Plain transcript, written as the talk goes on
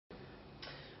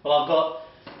Well, I've got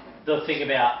the thing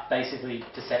about basically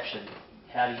deception.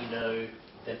 How do you know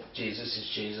that Jesus is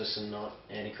Jesus and not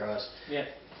Antichrist? Yeah.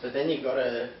 But then you've got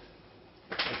to...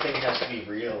 The thing has to be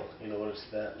real in order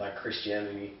to that, like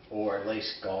Christianity, or at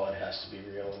least God has to be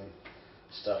real and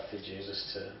stuff for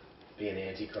Jesus to be an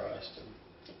Antichrist. And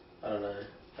I don't know.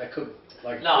 That could...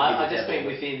 like. No, I just mean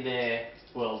within their...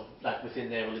 Well, like within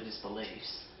their religious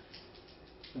beliefs.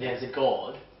 There's a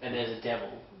God and there's a devil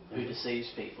who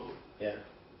deceives people. Yeah.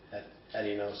 How do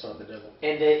you know it's not the devil?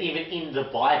 And even in the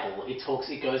Bible, it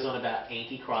goes on about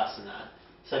Antichrist and that.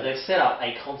 So they've set up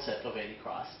a concept of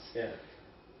Antichrists. Yeah.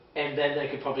 And then they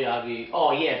could probably argue,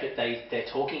 oh yeah, but they're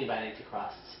talking about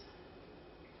Antichrists.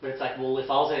 But it's like, well, if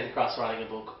I was an Antichrist writing a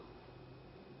book,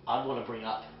 I'd want to bring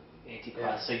up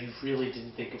Antichrist. So you really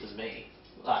didn't think it was me.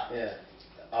 Like, yeah.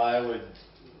 I would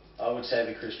say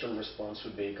the Christian response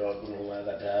would be God wouldn't allow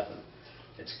that to happen.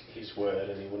 It's His word,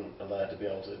 and He wouldn't allow it to be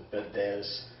altered. But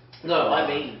there's... No, I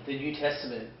mean the New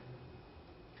Testament.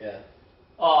 Yeah.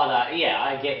 Oh no, yeah,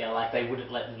 I get you. Like they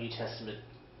wouldn't let the New Testament,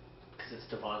 because it's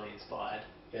divinely inspired,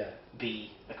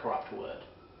 be a corrupt word.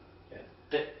 Yeah.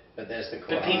 But there's the Quran.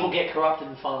 But people get corrupted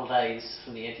in the final days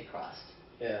from the Antichrist.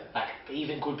 Yeah. Like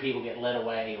even good people get led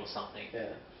away or something.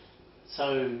 Yeah.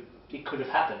 So it could have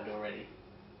happened already.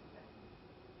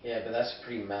 Yeah, but that's a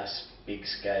pretty big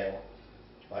scale,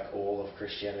 like all of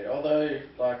Christianity. Although,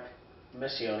 like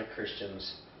Messianic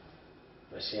Christians,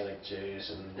 Messianic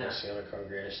Jews and Messianic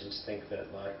congregations think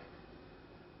that like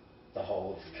the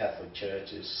whole of the Catholic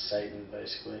Church is Satan,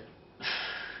 basically.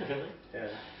 Really? Yeah.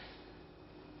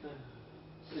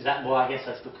 Is that, well, I guess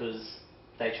that's because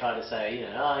they try to say, you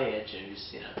know, oh yeah,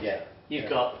 Jews, you know. Yeah. You've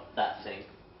got that thing.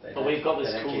 But we've got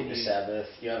this cool keep the Sabbath.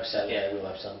 You have Saturday, we'll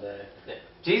have Sunday. Yeah.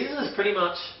 Jesus is pretty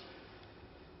much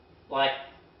like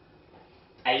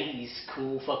 80s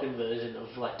cool fucking version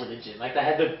of like religion. Like they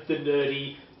had the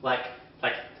nerdy like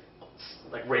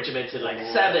regimented like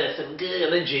Sabbath and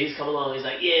then Jesus come along. He's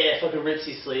like, yeah, fucking rips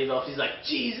his sleeve off. He's like,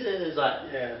 Jesus, like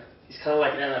he's kind of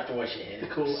like, you don't have to wash your hands.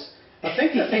 The cool. I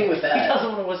think the thing with that, he doesn't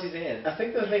want to wash his hands. I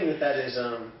think the thing with that is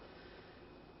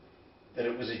that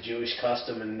it was a Jewish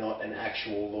custom and not an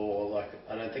actual law. Like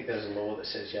I don't think there's a law that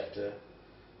says you have to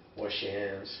wash your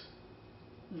hands.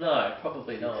 No,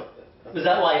 probably not. Was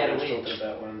that why he had a whinge?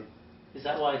 Is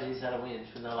that why Jesus had a whinge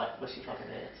when they're like, wash your fucking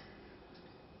hands?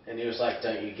 And he was like,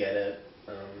 don't you get it?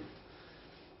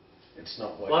 It's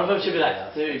not working. One of them should be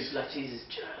like, dude, like, Jesus,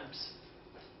 germs.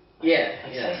 Yeah,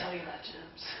 Say something about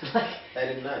germs. Like, they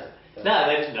didn't know. No,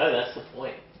 they didn't know, that's the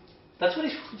point. That's what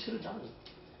he should have done.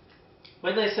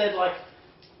 When they said, like,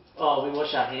 oh, we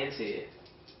wash our hands here,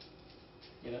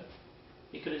 you know?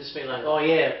 He could have just been like, oh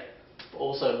yeah,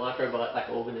 also microbiome, like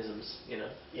organisms, you know?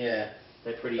 Yeah.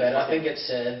 They're pretty... But I think it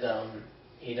said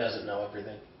he doesn't know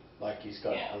everything. Like, he's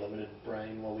got a limited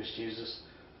brain while he's Jesus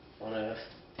on Earth.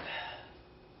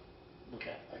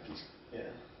 Okay. Like he's...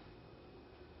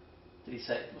 Did he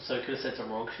say... So he could have said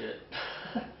some wrong shit.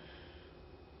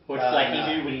 Or like he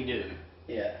knew what he knew.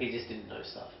 Yeah. He just didn't know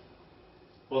stuff.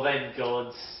 Well then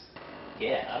God's...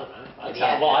 Yeah, I don't know. I'd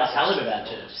tell him about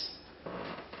germs.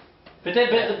 But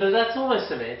that's almost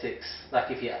semantics.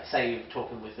 Like if you say you're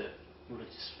talking with a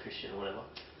religious Christian or whatever.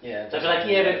 Yeah. They'd be like,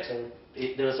 yeah, but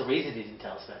there was a reason he didn't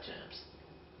tell us about germs.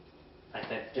 Like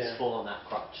they'd just fall on that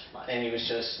crutch. Like. And he was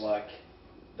just like,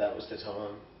 that was the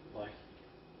time. Like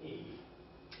he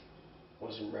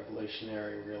wasn't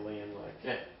revolutionary really, and like.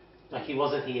 Yeah. Like he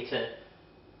wasn't here to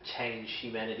change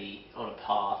humanity on a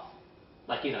path.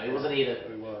 Like, you know, he wasn't here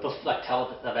to tell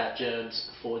them about germs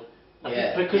before.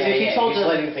 Like, because if he told them,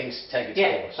 letting things take its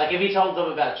course. Like if he told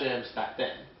them about germs back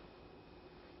then,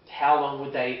 how long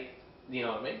would they, you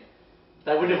know what I mean?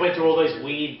 They wouldn't have went through all those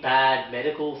weird, bad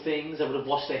medical things. They would have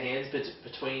washed their hands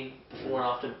before and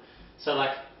after. So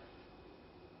like,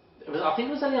 I think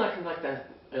it was only like in like the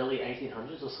early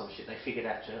 1800s or some shit they figured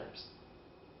out germs.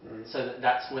 So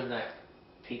that's when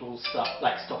people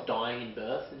stopped dying in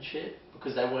birth and shit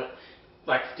because they weren't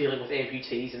like dealing with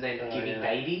amputees and then giving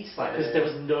babies, like because there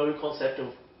was no concept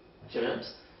of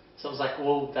germs. So I was like,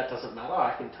 well, that doesn't matter.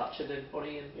 I can touch a dead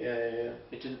body and it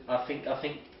didn't. I think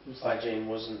it was hygiene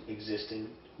wasn't existing.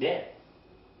 Yeah.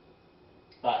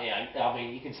 But yeah, I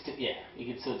mean, you can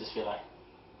still just feel like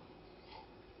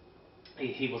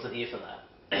he wasn't here for that.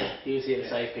 He was here to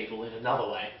save people in another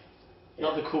way.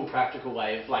 Not the cool practical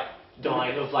way of like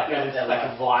dying of like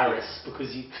a virus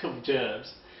because you killed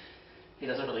germs. He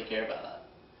doesn't really care about that.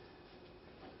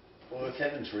 Well, if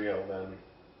heaven's real, then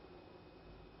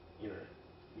you know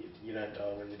you don't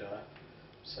die when you die.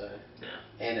 So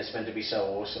and it's meant to be so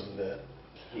awesome that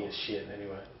he is shit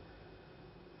anyway.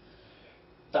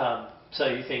 So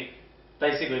you think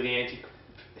basically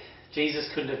Jesus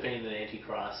couldn't have been an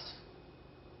antichrist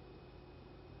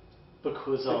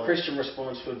because The of Christian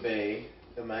response would be,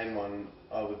 the main one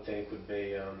I would think would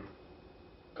be,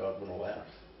 God wouldn't allow.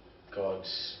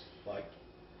 God's, like,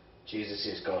 Jesus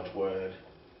is God's word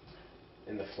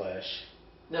in the flesh.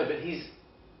 no, but he's.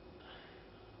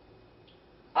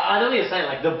 I know what you're saying.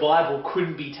 Like the Bible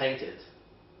couldn't be tainted.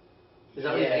 Is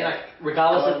that what you mean? Like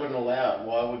regardless God of. wouldn't allow it.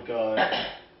 Why would God?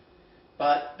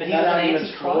 But He that was an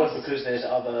argument's flawed antichrist. because there's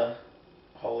other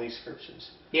holy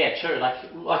scriptures. Yeah, true. Like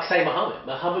say Muhammad.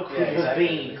 Muhammad could have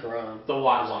been The Quran. the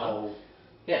white There's a one. whole-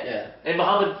 Yeah. Yeah. And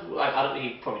Muhammad, like, I don't.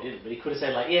 He probably didn't, but he could have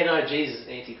said like, yeah, no, Jesus,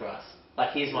 Antichrist.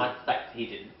 Like here's my. Like he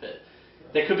didn't, but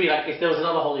there could be like if there was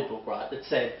another holy book, right, that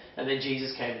said, and then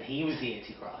Jesus came and he was the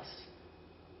Antichrist.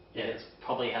 Yeah, it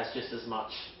probably has just as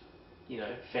much,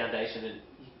 foundation, and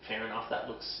fair enough, that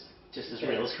looks just as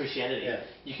real as Christianity. Yeah.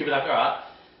 You could be like, all right,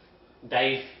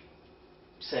 Dave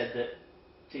said that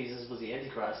Jesus was the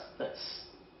Antichrist. That's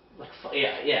like,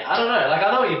 yeah. I don't know. Like,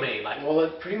 I know what you mean. Like, Well,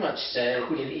 it pretty much said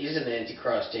it is an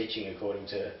Antichrist teaching according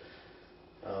to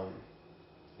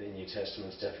the New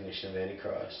Testament's definition of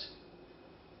Antichrist.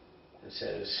 It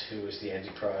says, "Who is the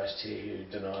Antichrist? He who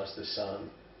denies the Son,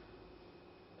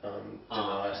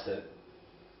 denies that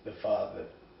the Father,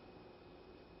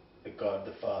 that God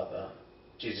the Father,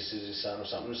 Jesus is His Son, or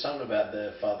something. Something about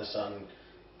the Father, Son,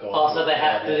 God." so the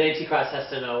Antichrist has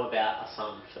to know about a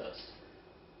son first.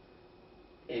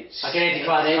 It's like an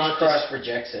Antichrist. An Antichrist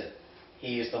rejects it.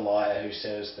 He is the liar who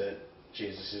says that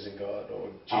Jesus isn't God or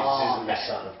Jesus isn't the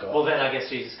Son of God. Well, then I guess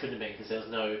Jesus couldn't have been because there was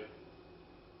no.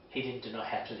 He didn't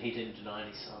deny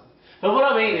any son. But what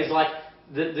I mean is like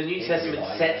the New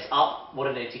Testament sets up what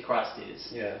an Antichrist is.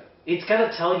 Yeah. It's going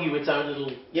to tell you its own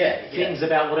little things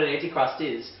about what an Antichrist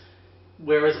is.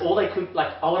 Whereas all they could,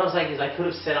 what I'm saying is they could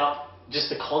have set up just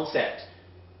the concept,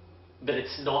 but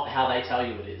it's not how they tell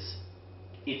you it is.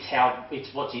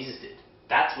 It's what Jesus did.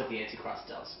 That's what the Antichrist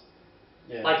does.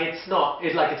 Yeah. Like it's not.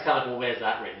 It's kind of like, well, where's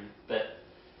that written? But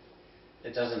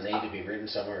it doesn't need to be written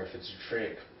somewhere if it's a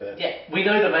trick. But yeah, we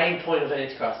know the main point of an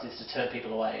Antichrist is to turn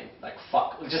people away and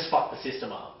fuck the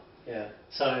system up. Yeah.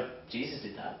 So Jesus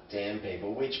did that. Damn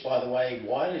people. Which, by the way,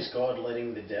 why is God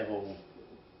letting the devil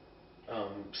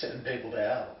send people to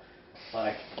hell?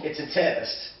 Like, it's a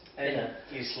test, and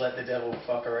you just let the devil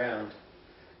fuck around,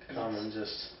 come and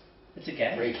just it's a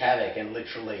game. Wreak havoc, and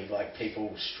literally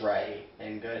people stray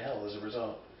and go to hell as a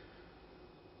result.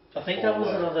 I think that was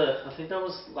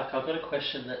I've got a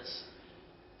question that's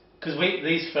because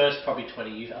these first probably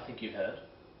 20 I think you've heard.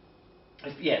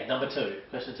 Yeah,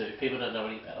 question 2. People don't know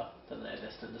any better than they're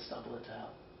destined to stumble into hell.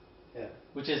 Yeah.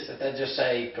 Which is but they just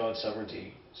say God's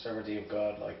sovereignty of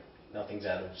God, like nothing's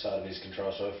outside of His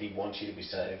control. So if He wants you to be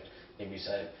saved, He'll be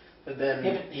saved. But then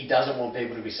He doesn't want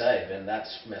people to be saved, and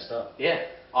that's messed up. Yeah,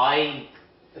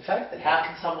 the fact that how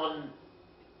can someone,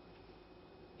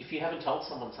 if you haven't told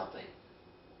someone something,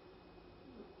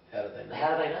 how do they know?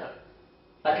 How do they know?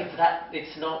 Like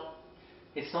it's not.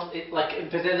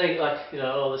 But then they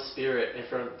the Spirit,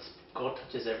 God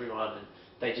touches everyone, and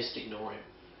they just ignore Him.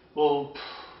 Well,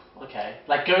 okay.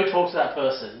 Like, go talk to that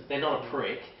person. They're not a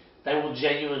prick. They will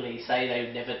genuinely say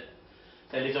they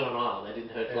lived on an island. They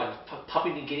didn't hurt like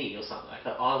Papua New Guinea or something, like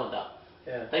an islander.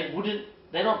 Yeah. They wouldn't.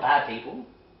 They're not bad people.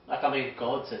 Like, I mean,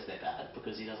 God says they're bad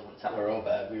because He doesn't want to tell them. We're all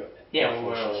bad. We're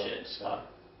all shit. So.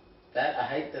 I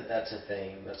hate that that's a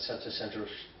theme. That's such a central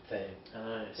theme. I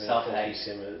know. We're Self-hate.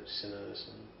 Sinners.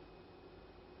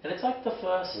 And it's like the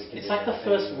first. It's like the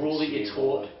first rule that you're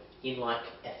taught in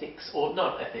ethics, or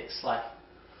not ethics, like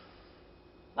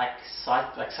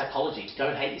psychology.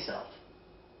 Don't hate yourself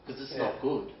because it's not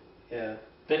good. Yeah.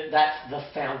 But that's the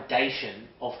foundation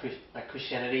of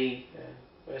Christianity. Yeah.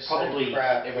 We're probably so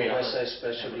crap, every but we're other. so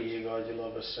special to you, God. You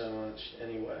love us so much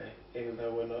anyway, even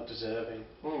though we're not deserving.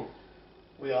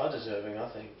 We are deserving,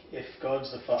 I think. If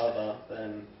God's the Father,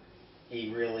 then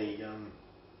He really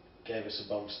gave us a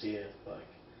bump steer,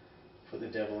 put the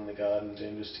devil in the garden,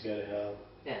 doomed us to go to hell.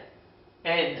 Yeah.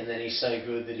 And then He's so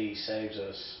good that He saves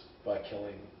us by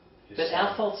killing His Son.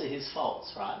 Our faults are His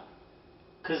faults, right?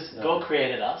 Because God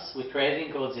created us. We're created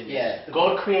in God's image. Yeah.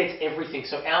 God creates everything,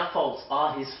 so our faults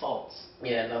are His faults.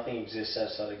 Yeah, nothing exists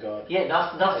outside of God. Yeah,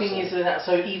 nothing is that.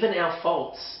 So even our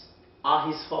faults are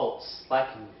His faults.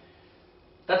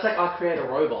 That's like I create a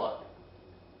robot,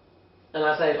 and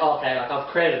I say, I've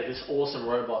created this awesome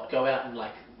robot. Go out and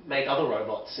make other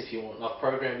robots if you want. I've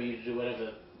programmed you to do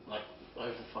whatever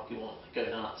the fuck you want. Go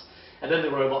nuts. And then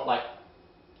the robot,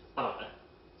 I don't know.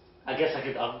 I guess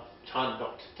I'm trying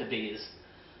not to be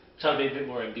trying to be a bit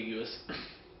more ambiguous.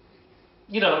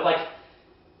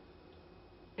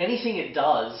 Anything it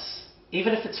does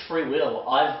even if it's free will,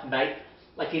 I've made,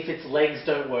 like, if its legs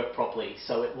don't work properly,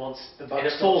 so it wants, The buck and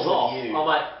it stops falls with off, you. I'm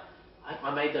like,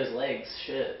 I made those legs,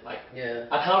 shit. Like, Yeah.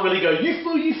 I can't really go, you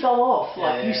fool, you fell off. Yeah,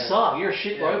 Like, you yeah. suck, you're a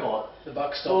shit Yeah. robot. The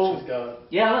buck stops Well, with God.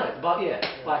 Yeah, I know, but yeah,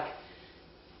 like,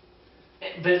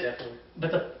 but Definitely.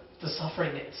 but the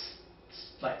suffering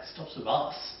like stops with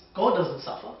us. God doesn't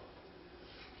suffer.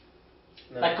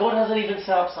 No. Like, God hasn't even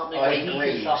set up something where he he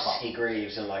grieves. can suffer. He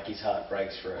grieves and like his heart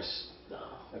breaks for us, No,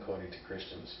 according to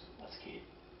Christians. that's cute.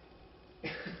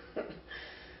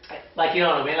 Like, you know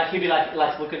what I mean? Like, he'd be like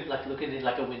looking in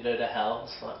like a window to hell.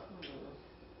 It's like,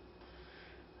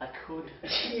 I could.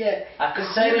 Yeah. I The could.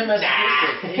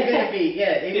 sadomasochistic. Even if he,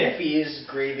 Yeah. if he is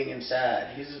grieving and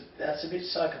sad, that's a bit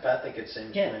psychopathic. It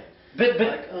seems to me. But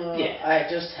Like, yeah. I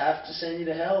just have to send you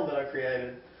to hell that I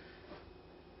created.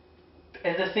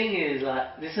 And the thing is,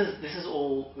 like, this is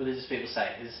all religious people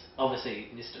say. Is obviously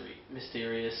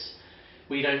mysterious.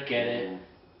 We don't get it.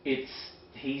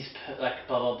 He's like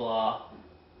blah blah blah.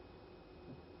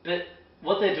 But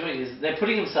what they're doing is they're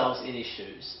putting themselves in his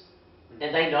shoes,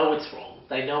 and they know it's wrong.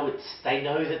 They know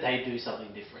that they do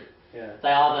something different. Yeah. They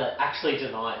either actually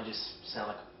deny it and just sound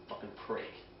like a fucking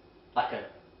prick,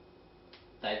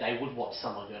 they would watch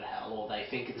someone go to hell, or they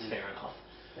think it's fair enough.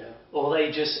 Yeah. Or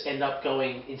they just end up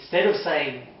going, instead of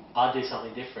saying, I'd do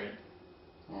something different,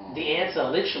 the answer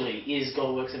literally is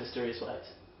God works in mysterious ways.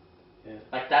 Yeah.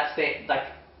 Like,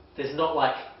 there's not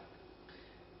like,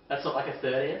 that's not like a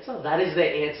third answer. That is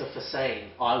their answer for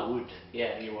saying, I would.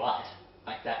 Yeah, you're right.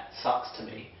 Like, that sucks to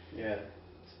me. Yeah.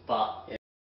 But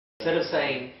instead of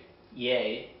saying,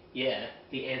 yeah,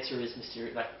 the answer is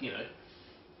mysterious. Like, you know,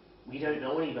 we don't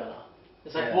know any better.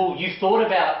 It's like, well, you thought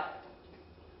about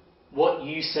what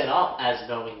you set up as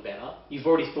knowing better. You've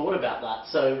already thought about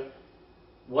that. So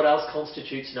what else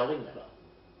constitutes knowing better?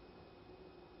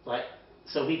 Like,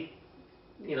 so you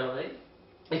know what I mean?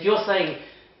 If you're saying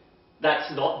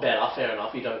that's not better, fair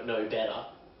enough, you don't know better.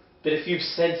 But if you've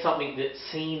said something that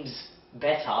seems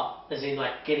better, as in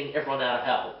like getting everyone out of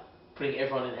hell, putting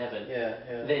everyone in heaven,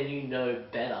 then you know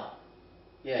better.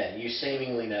 Yeah, you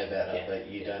seemingly know better, but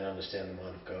you don't understand the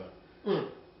mind of God. Mm.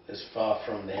 As far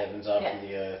from the heavens are from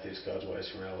the earth is God's ways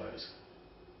from our ways.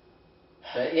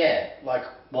 But yeah, like,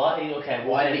 why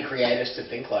did he create us to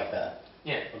think like that?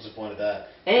 Yeah. What's the point of that?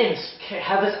 And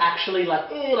have us actually like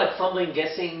fumbling,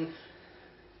 guessing.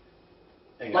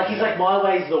 Like, he's like, my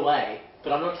way's the way,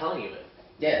 but I'm not telling you it.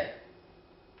 Yeah.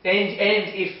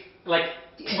 And if, like,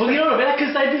 well, you know what I mean?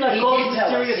 Because they'd be like, God's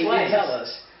mysterious ways. He did tell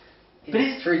us. But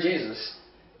he's through Jesus.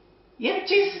 Yeah, but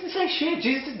Jesus didn't say shit.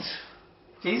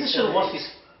 Jesus should have washed his...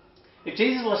 If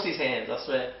Jesus washed his hands, I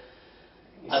swear,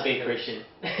 I'd be a Christian.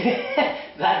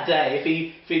 That day, if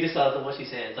he decided to wash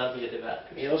his hands, I'd be a devout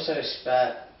Christian. He also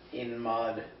spat in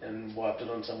mud and wiped it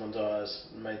on someone's eyes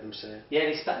and made them see. Yeah,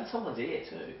 and he spat in someone's ear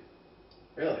too.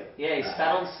 Really? Yeah, he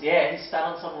spat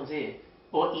on someone's ear.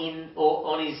 Or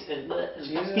on his...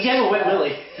 he gave a wet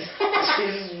willy.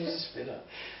 Jesus was a spitter.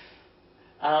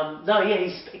 No,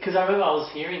 yeah, because I remember I was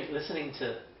listening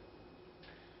to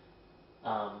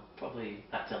probably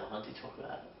Matt Delahanty talk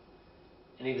about it,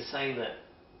 and he was saying that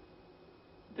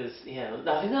I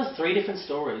think there was 3 different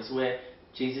stories where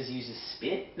Jesus uses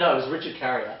spit. No, it was Richard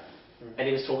Carrier, and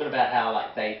he was talking about how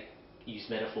like they use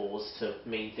metaphors to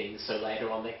mean things, so later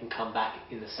on they can come back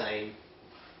in the same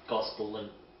gospel and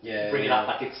bring it up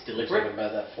like it's deliberate. Talking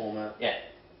about that format. Yeah,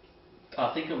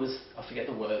 I think it was. I forget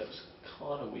the word. It was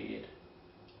kind of weird.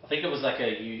 I think it was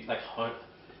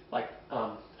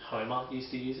Homer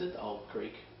used to use it, the old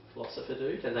Greek philosopher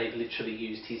dude, and they literally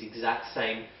used his exact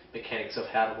same mechanics of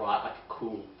how to write like a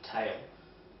cool tale.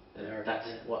 And that's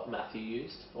what Matthew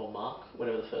used, or Mark,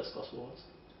 whatever the first gospel was.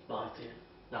 Matthew.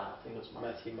 No, I think it was Mark.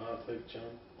 Matthew, Mark, Luke,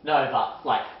 John. No, but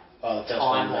like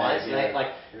time-wise,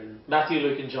 Matthew,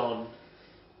 Luke, and John,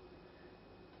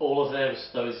 all of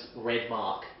those read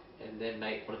Mark, and then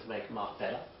wanted to make Mark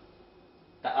better.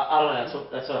 I don't know.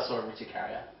 That's what I saw in Richard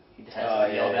Carrier. He has a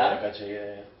video about it. Gotcha.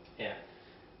 Yeah.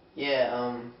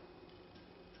 Yeah.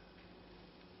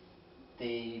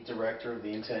 The director of the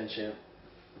internship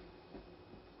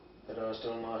that I was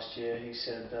doing last year, he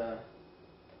said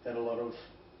that a lot of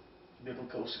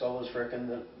biblical scholars reckon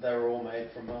that they were all made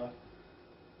from Mark.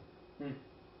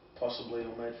 Possibly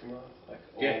all made from Mark,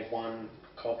 or one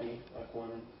copy, like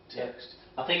one text.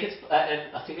 I think it's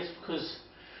because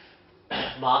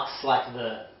Mark's like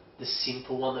the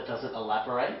simple one that doesn't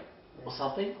elaborate or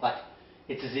something. Like,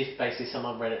 it's as if basically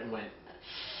someone read it and went,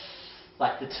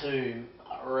 like the tomb,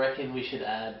 I reckon we should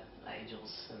add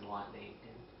angels and lightning.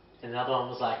 And another one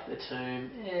was like, the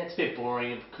tomb, it's a bit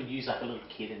boring, it could use like a little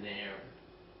kid in there.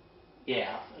 And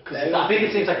Yeah, because I think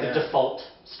it seems like the default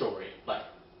story, like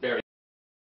very.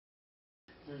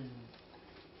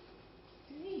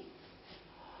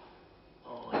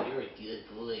 Oh, you're a good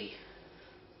boy.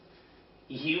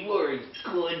 You are a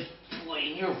good boy,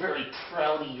 and you're very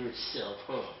proud of yourself,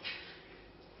 huh?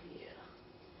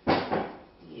 Yeah.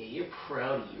 Yeah, you're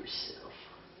proud of yourself.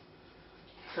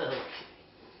 Okay.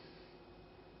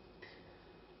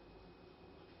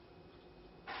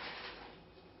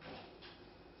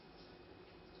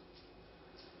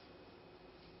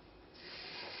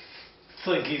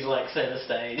 Slinky's like center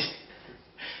stage.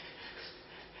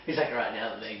 He's like, right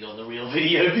now, there you go, the real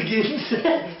video begins.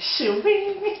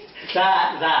 Shoo-wing.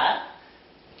 That,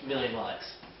 1,000,000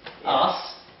 likes. Yeah.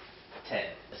 Us, 10.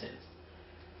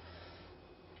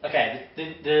 Okay,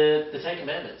 the Ten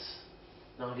Commandments.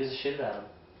 No one gives a shit about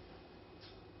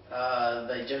them.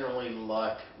 They generally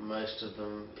like most of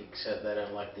them, except they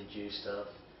don't like the Jew stuff,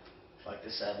 like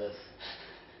the Sabbath.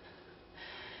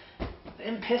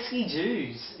 Them pesky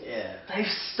Jews. Yeah.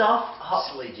 They've stuffed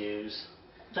up. Silly Jews.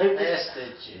 They're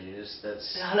the Jews.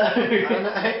 That's. I know. I don't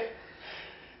know.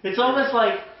 It's almost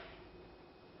like.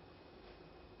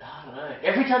 I don't know.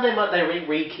 Every time they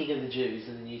read King of the Jews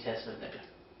in the New Testament, they go,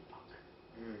 fuck.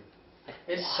 Like,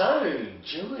 it's so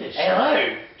Jewish. I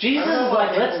know. Jesus is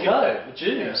like, let's go.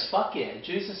 Jews. Yeah. Fuck yeah.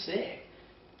 Jews are sick.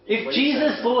 If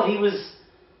Jesus thought he was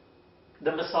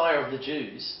the Messiah of the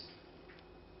Jews,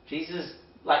 Jesus,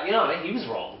 like, you know, he was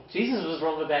wrong. Jesus was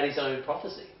wrong about his own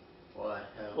prophecy. Why?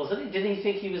 How? Wasn't he? Didn't he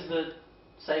think he was the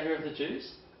saviour of the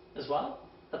Jews as well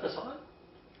at the time?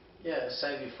 Yeah,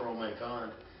 saviour for all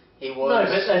mankind. He was. No,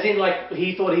 but as in, like,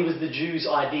 he thought he was the Jews'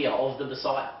 idea of the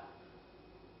Messiah.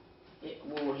 Yeah,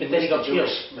 well, but then he got Jewish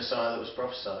killed. Messiah that was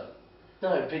prophesied.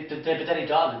 No, but then he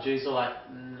died, and the Jews were like,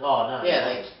 oh no.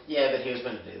 Yeah, but he was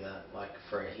meant to do that. Like,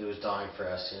 he was dying for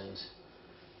our sins.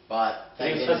 But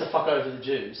he was supposed to fuck over the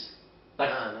Jews. Like,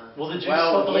 no. Well, the Jews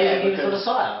stopped believing he was the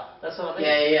Messiah. That's what I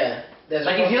mean. Yeah. There's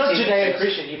like, if you're not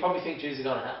Judeo-Christian, you probably think Jews are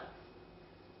going to hell.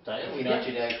 Don't you? If you're not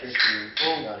Judeo-Christian, you're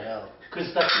going to hell. Because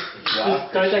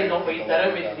don't they not read? They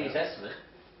don't read the New Testament.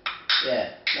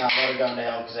 Yeah, no, a lot are going to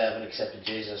hell because they haven't accepted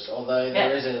Jesus. Although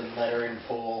there is a letter in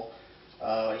Paul,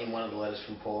 in one of the letters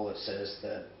from Paul, that says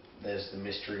that there's the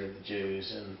mystery of the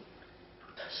Jews and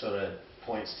sort of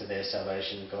points to their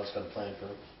salvation. God's got a plan for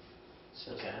them.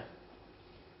 Okay.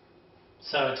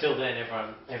 So until then,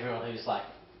 everyone who's like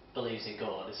believes in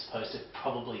God is supposed to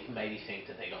probably maybe think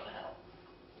that they're going to hell.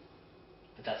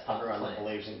 But that's part everyone of the plan. That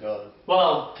believes in God.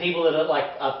 Well, people that are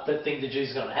like that think the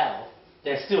Jews are going to hell,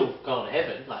 they're still going to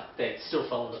heaven. Like, they're still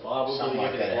following the Bible, Some doing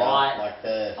might everything go to right. hell. Like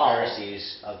the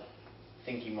Pharisees, I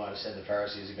think you might have said the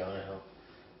Pharisees are going to hell,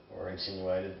 or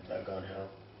insinuated they're going to hell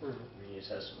in the New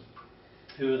Testament.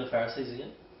 Who are the Pharisees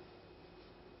again?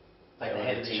 Like the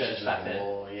head of the church back then.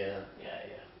 Law, yeah.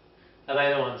 Are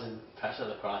they the ones in Passion of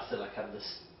the Christ that like have the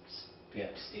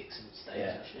sticks and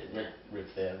staves and shit? Rip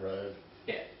their robe.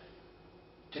 Yeah.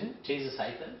 Didn't Jesus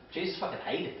hate them? Jesus fucking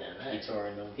hated them, eh? He tore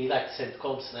in them. He like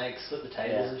called them snakes, split the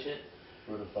tables and shit.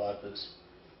 Root of vipers.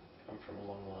 Come from a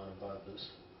long line of vipers.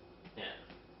 Yeah.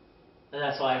 And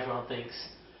that's why everyone thinks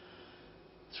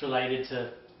it's related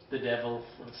to the devil.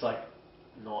 It's like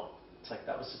not. It's like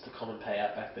that was just a common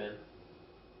payout back then.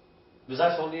 Was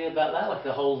I talking to you about that? Like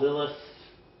the whole Lilith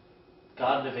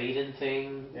Garden of Eden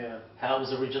thing? Yeah. How it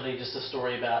was originally just a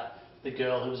story about the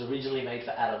girl who was originally made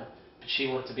for Adam, but she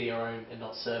wanted to be her own and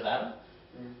not serve Adam.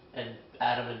 And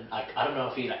Adam and I don't know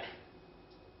if he like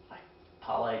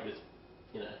parlayed with,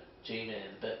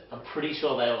 G-Man, but I'm pretty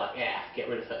sure they were like, yeah, get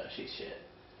rid of her, she's shit.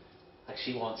 Like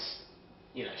she wants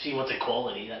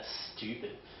equality. That's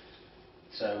stupid.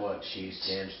 So what? She's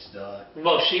damned to die.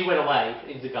 Well, she went away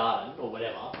into the garden or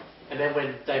whatever, and then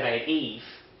when they made Eve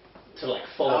to like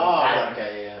follow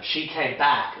Adam, she came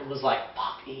back and was like,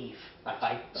 "Fuck Eve!"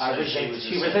 Like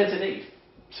she resented Eve,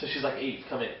 so she's like, "Eve,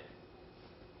 come in."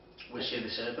 Was she the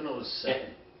serpent or was the serpent?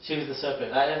 Yeah, she was the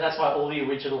serpent, and that's why all the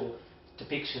original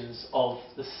depictions of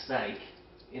the snake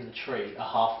in the tree are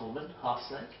half woman, half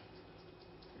snake,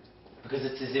 because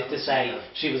it's as if to say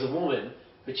she was a woman.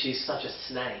 But she's such a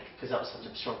snake, because that was such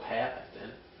a strong power back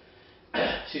then.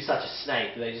 She's such a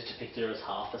snake that they just depicted her as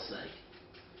half a snake.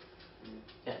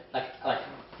 Yeah, like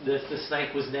the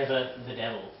snake was never the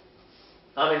devil.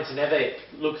 I mean, it's never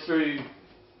look through.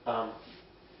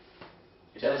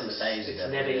 It doesn't say he's the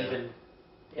devil. Never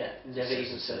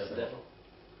even says the devil.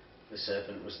 The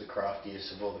serpent was the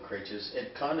craftiest of all the creatures.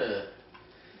 It kind of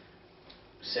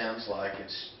sounds like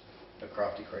it's a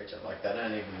crafty creature. Like they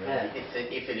don't even really.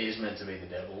 If it is meant to be the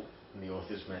devil, and the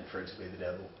author's meant for it to be the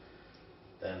devil,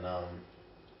 then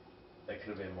they could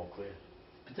have been more clear.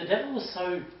 But the devil was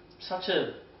such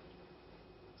a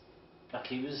like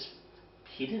he was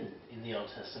hidden in the Old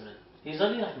Testament. He was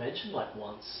only like mentioned like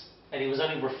once, and he was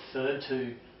only referred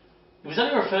to. He was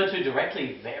only referred to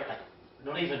directly very like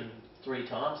not even 3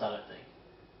 times. I don't think.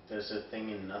 There's a thing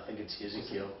in, I think it's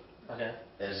Ezekiel. Okay.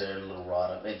 There's a little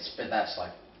write-up. But that's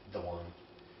like the one.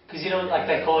 Because you know, like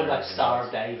they call him like Star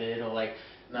of David or like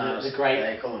the great.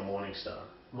 They call him Morning Star.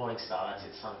 Morning Star. That's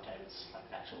it. Son of David's like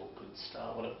actual good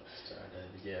star. Whatever. Star of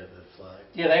David. Yeah, the flag.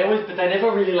 Yeah, they always, but they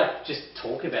never really like just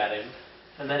talk about him,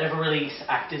 and they never really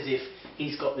act as if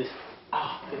he's got this.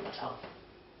 Bit my tongue.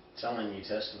 It's only New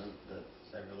Testament that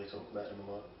they really talk about him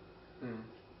a lot. Mm.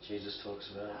 Jesus talks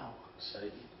about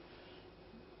Satan.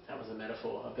 That was a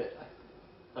metaphor. I bit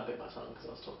my tongue because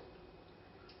I was talking.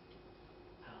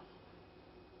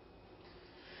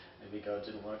 Maybe God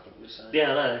didn't like what you were saying.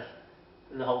 Yeah, I know.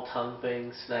 And the whole tongue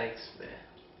thing, snakes,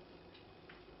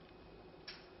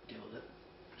 deal with it.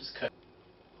 Just cope.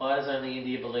 Why does only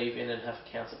India believe in and have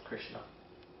accounts of Krishna?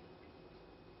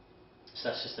 So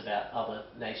that's just about other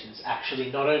nations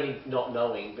actually not only not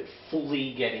knowing, but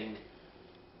fully getting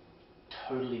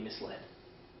totally misled.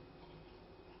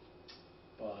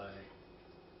 By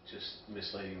just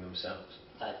misleading themselves.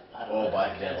 I don't know. Or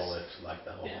by the devil, if like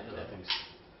the whole God thing.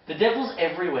 The devil's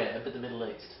everywhere but the Middle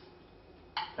East.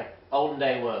 Like olden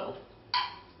day world.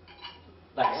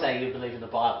 Like say you believe in the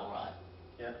Bible, right?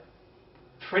 Yeah.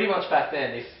 Pretty much back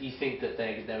then, if you think that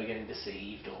they were getting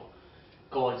deceived or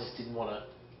God just didn't want to.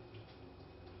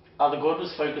 Either God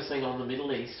was focusing on the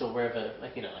Middle East or wherever,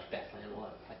 like, you know, like Bethlehem or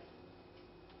like,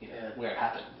 you know, where it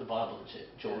happened, the Bible and shit,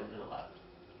 Jordan and all that.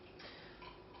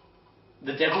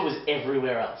 The devil was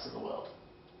everywhere else in the world.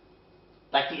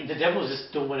 Like, the devil was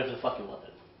just doing whatever the fuck he wanted.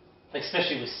 Like,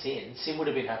 especially with sin. Sin would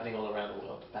have been happening all around the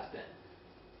world back then.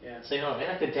 Yeah. So, you know what I mean?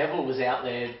 Like, the devil was out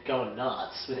there going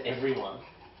nuts with everyone.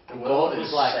 The world God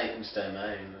is was like Satan's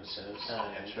domain, it says.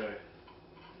 Oh, yeah, true.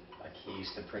 Like,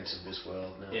 he's the prince of this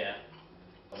world now. Yeah.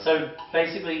 So,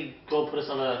 basically, God put us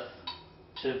on earth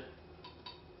to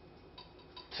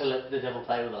let the devil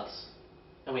play with us.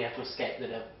 And we have to escape the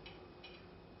devil.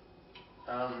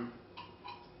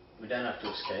 We don't have to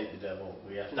escape the devil.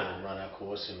 We have to run our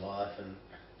course in life and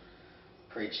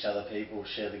preach to other people,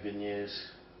 share the good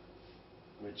news,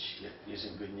 which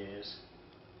isn't good news.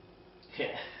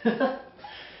 Yeah.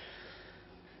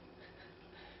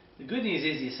 The good news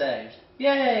is you're saved.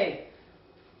 Yay!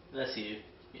 Unless you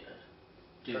know,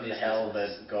 do From this. the hell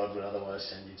that God would otherwise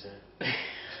send you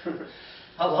to.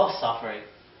 I love suffering.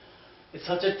 It's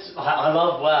such a. I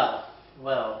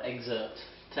love excerpt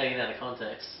taken out of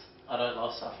context. I don't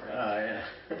love suffering. Oh yeah.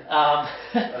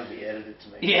 That'll be edited to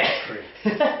make it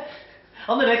quick.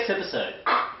 On the next episode,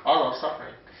 I love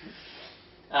suffering.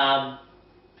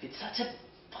 It's such a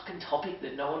fucking topic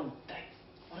that no one.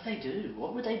 What do they do?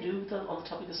 What would they do on the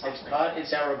topic of suffering?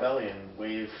 It's our rebellion.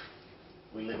 We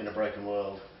live in a broken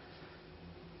world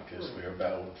because we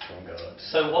rebelled from God.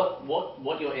 So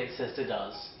what your ancestor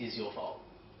does is your fault.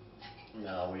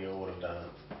 No, we all would have done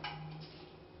it.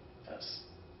 That's,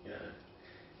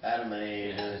 Adam and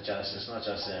Eve, it's not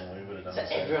just them, we would have done it.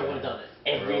 So everyone would have done it.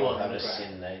 Everyone have would a have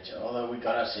sin nature. Although we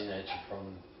got our sin nature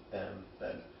from them.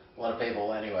 But a lot of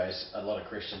people, anyways, a lot of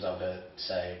Christians I've heard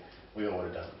say, we all would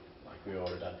have done it. Like, we all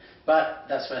would have done it. But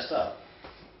that's messed up.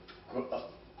 But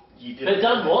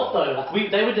done what though?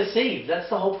 Like they were deceived. That's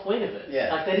the whole point of it.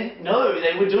 Yeah. Like they didn't know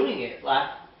they were doing it. Like.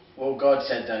 Well, God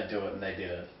said don't do it, and they did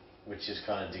it, which is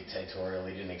kind of dictatorial.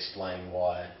 He didn't explain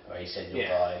why. Or he said you'll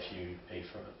die if you eat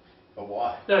from it. But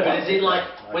why? No, why but it's in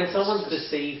like when someone's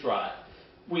deceived, right?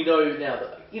 We know now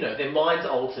that their mind's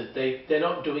altered. They're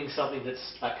not doing something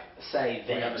that's like say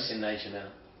them. We have a sin nature now.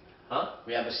 Huh?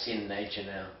 We have a sin nature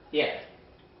now. Yeah.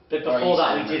 But before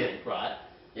that we didn't, right?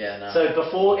 Yeah, no. So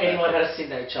before anyone had a sin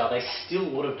nature, they still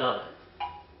would have done it.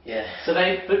 Yeah. So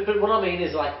but what I mean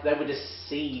is like they were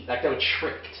deceived, like they were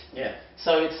tricked. Yeah.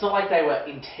 So it's not like they were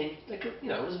like it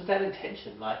was without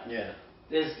intention. Like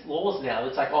there's laws now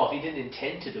that's like, if you didn't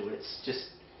intend to do it, it's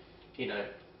just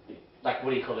like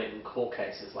what do you call it in court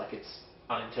cases? Like it's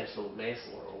unintentional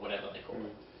manslaughter or whatever they call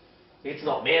it. It's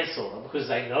not manslaughter because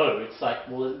they know it's like,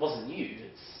 well, it wasn't you.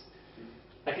 It's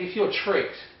like if you're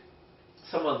tricked,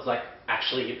 someone's like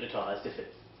actually hypnotized if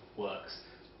it works.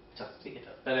 Which I think it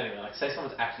does. But anyway, like say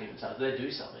someone's actually hypnotized, they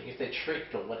do something. If they're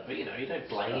tricked or whatever, you don't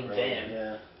blame them.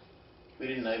 Yeah. We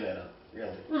didn't know better,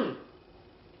 really.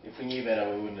 If we knew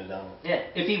better, we wouldn't have done it. Yeah.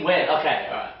 If he went, okay,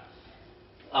 alright.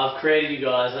 I've created you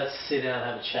guys, let's sit down and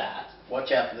have a chat.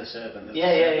 Watch out for the serpent.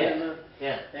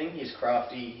 Yeah. Thing. He's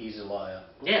crafty, he's a liar.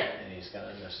 Yeah. And he's going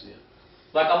to mess with you.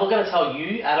 Like, I'm not going to tell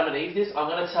you, Adam and Eve, this. I'm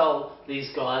going to tell these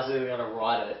guys that are going to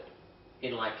write it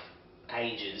in, like,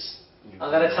 ages.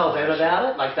 I'm going to tell them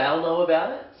about it. Like, they'll know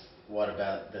about it. What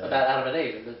about the... About Adam and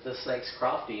Eve, and the snake's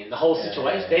crafty, and the whole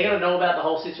situation. Yeah. They're going to know about the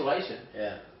whole situation.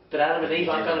 Yeah. But Adam and Eve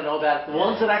aren't going to know about it. The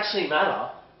ones that actually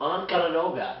matter aren't going to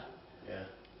know about it. Yeah.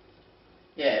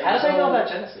 Yeah. How did they know about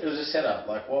Genesis? It was a setup.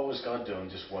 Like, what was God doing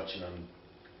just watching them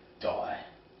die?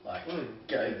 Like,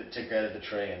 go to the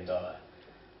tree and die.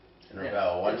 And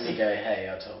rebel. Why didn't he go, hey,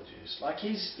 I told you? It's like,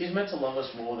 he's meant to love us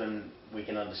more than we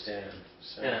can understand.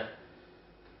 So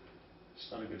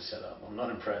it's not a good setup. I'm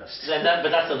not impressed. But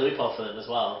that's a loophole for them as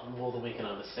well, more than we can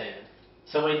understand.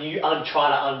 So when you try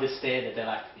to understand it, they're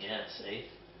like, yeah, see,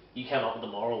 you came up with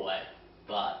the moral way,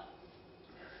 but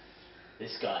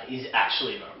this guy is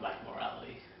actually like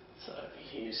morality. So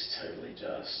he's totally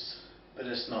just, but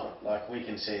it's not like we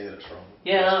can see that it's wrong.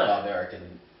 Yeah, it's barbaric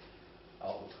and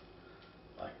old,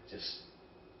 like just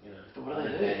But what do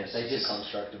they do? They just a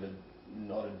construct of a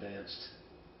not advanced.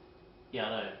 Yeah,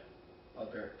 I know.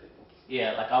 Barbaric people.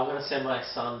 Yeah, like I'm gonna send my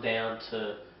son down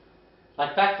to,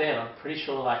 like back then, I'm pretty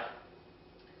sure like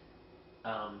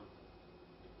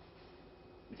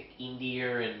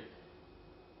India and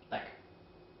like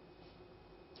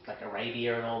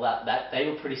Arabia and all that they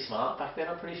were pretty smart back then,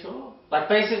 I'm pretty sure. Like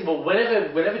basically, well,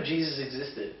 whenever Jesus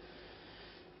existed,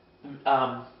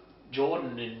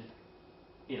 Jordan and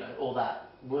all that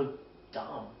were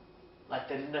dumb. Like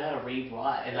they didn't know how to read,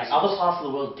 write, and like other parts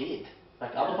of the world did.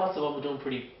 Like other parts of the world were doing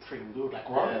pretty freaking good. Like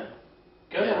Rome.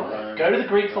 Go to Rome. Go to the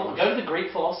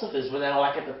Greek philosophers when they were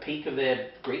like at the peak of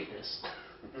their Greekness.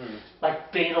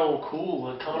 Like being all cool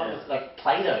and coming up with like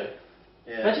Plato.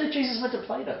 Imagine if Jesus went to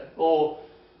Plato or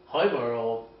Homer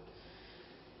or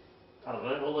I don't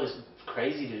know, all those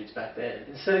crazy dudes back then.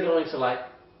 Instead of going to like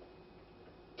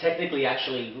technically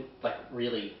actually like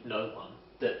really no one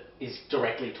that is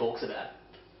directly talks about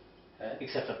it,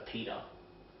 except for Peter.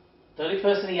 The only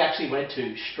person he actually went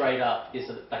to straight up is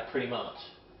like pretty much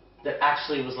that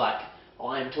actually was like,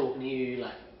 I am talking to you,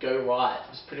 like go right. It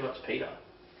was pretty much Peter.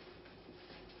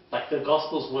 Like the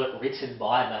Gospels weren't written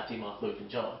by Matthew, Mark, Luke, and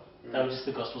John. They were just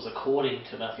the Gospels according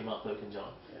to Matthew, Mark, Luke, and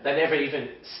John. They never even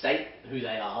state who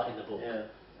they are in the book.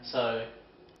 So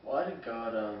why did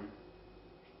God?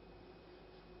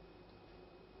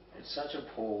 It's such a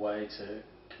poor way to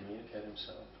communicate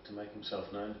himself, to make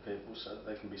himself known to people so that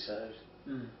they can be saved.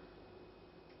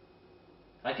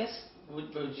 I guess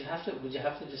would you have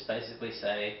to just basically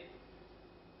say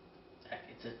like,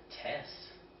 it's a test.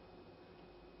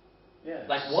 Yeah.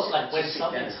 Like when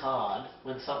something's hard,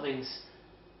 when something's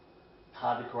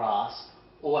hard to grasp,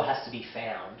 or it has to be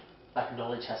found, like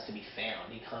knowledge has to be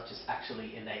found. You can't just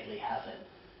actually innately have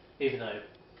it. Even though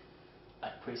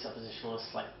like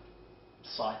presuppositionalists like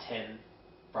Sigh 10,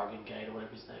 Gate or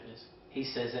whatever his name is, he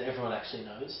says that everyone actually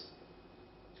knows.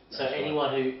 So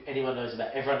anyone knows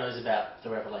about the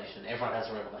revelation. Everyone has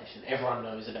a revelation. Everyone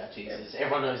knows about Jesus.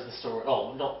 Everyone knows the story.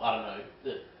 Oh, not I don't know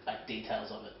the like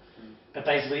details of it, but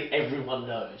basically everyone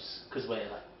knows because we're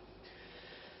like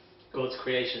God's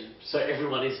creation. So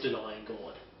everyone is denying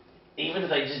God, even if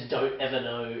they just don't ever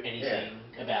know anything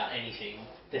about anything.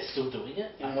 They're still doing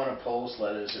it. In one of Paul's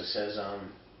letters, it says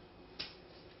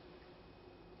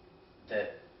that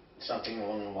something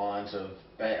along the lines of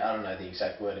I don't know the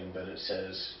exact wording, but it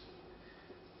says.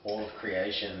 All of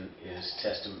creation is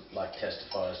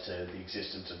testifies to the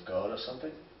existence of God or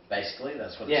something. Basically,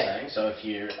 that's what it's saying. So if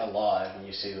you're alive and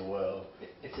you see the world,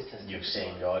 you've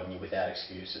seen God and you're without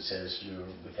excuse. It says you're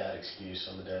without excuse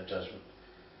on the day of judgment.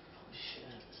 Holy shit.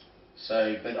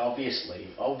 So, but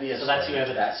obviously, so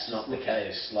that's not the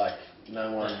case. Like,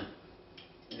 no one,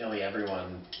 nearly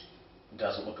everyone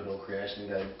doesn't look at all creation and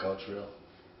go, God's real.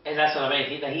 And that's what I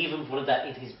mean. He even put that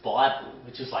in his Bible,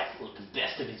 which was like the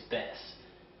best of his best.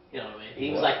 You know what I mean?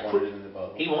 He was like,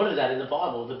 he wanted that in the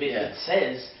Bible, the bit that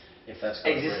says if that's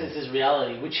existence is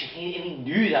reality, which he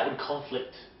knew that would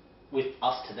conflict with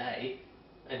us today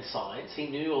and science. He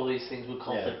knew all these things would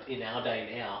conflict in our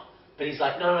day now. But he's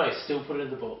like, no, still put it in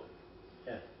the book.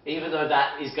 Yeah. Even though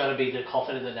that is going to be the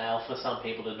coffin in the nail for some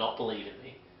people to not believe in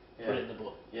me, put it in the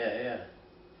book. Yeah.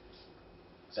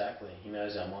 Exactly. He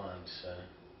knows our minds, so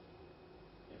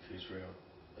if he's real.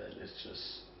 But it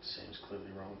just seems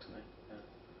clearly wrong to me. Yeah.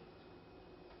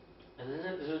 And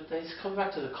then they just come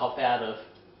back to the cop out of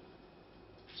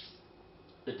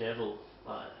the devil,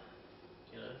 like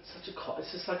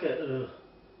it's just like a.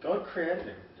 God created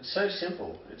him. It's so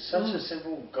simple. It's such a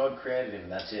simple. God created him.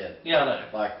 That's it. Yeah, I know.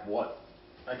 Like what?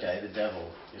 Okay, the devil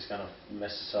is gonna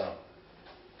mess us up.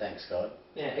 Thanks, God.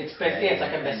 Yeah, it's like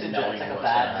a messenger. It's like a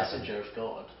bad messenger of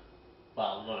God.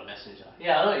 Well, not a messenger.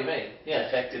 Yeah, I know what you mean. Yeah.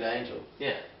 Defected angel.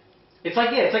 Yeah. It's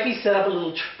like he set up a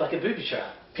little like a booby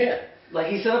trap. Yeah. Like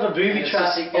he set up a booby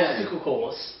trap obstacle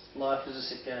course. Life is a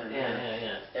sick game.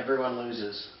 Yeah. Everyone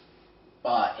loses.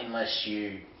 But unless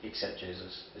you accept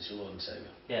Jesus as your Lord and Saviour.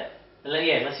 Yeah.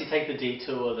 Unless you take the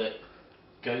detour that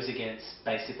goes against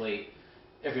basically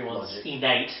everyone's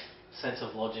innate sense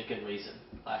of logic and reason.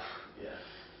 Like, yeah.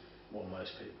 Well,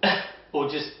 most people. or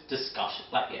just discussion.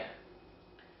 Like, yeah.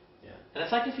 Yeah. And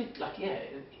it's like if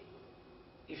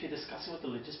you're discussing with a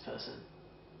religious person,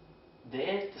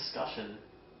 their discussion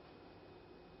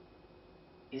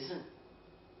isn't.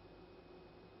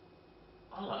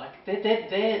 I don't know. Like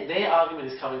their argument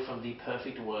is coming from the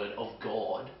perfect word of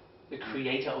God, the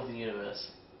creator of the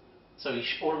universe. So he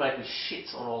automatically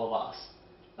shits on all of us,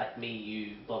 like me,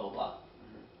 you, blah blah blah.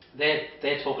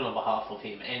 They're talking on behalf of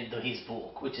him and his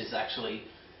book, which is actually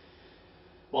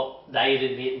what they'd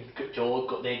admit,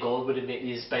 and their God would admit,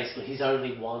 is basically his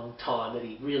only one time that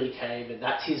he really came, and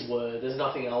that's his word. There's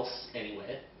nothing else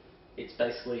anywhere. It's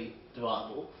basically the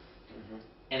Bible,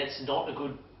 and it's not a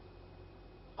good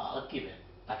argument.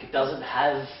 Like it doesn't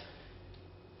have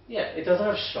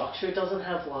structure. It doesn't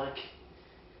have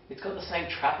it's got the same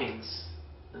trappings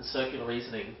and circular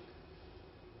reasoning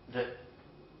that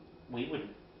we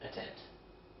wouldn't attempt.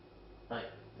 Like,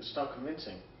 it's not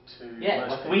convincing to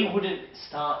most people. We wouldn't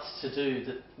start to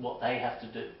do what they have to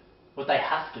do. What they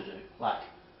have to do. Like,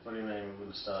 what do you mean we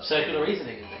wouldn't start? Circular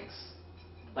reasoning and things.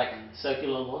 Like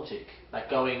circular logic. Like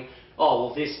going, oh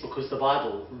well, this because the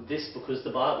Bible, this because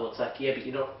the Bible. It's like, yeah, but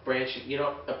you're not branching. You're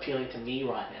not appealing to me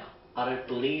right now. I don't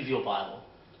believe your Bible.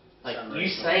 Like you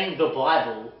saying the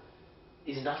Bible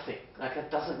is nothing. Like that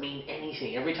doesn't mean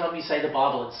anything. Every time you say the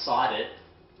Bible and cite it,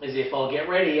 as if, oh, get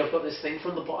ready, I've got this thing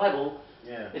from the Bible.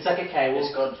 Yeah. It's like, okay, well,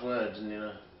 it's God's word, and you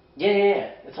know.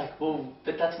 Yeah. It's like, well,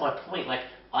 but that's my point. Like,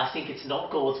 I think it's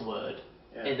not God's word,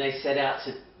 and they set out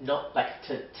to not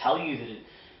to tell you that it.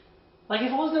 Like,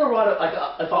 if I was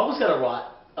gonna write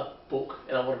a book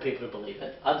and I wanted people to believe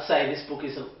it, I'd say this book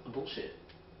isn't bullshit.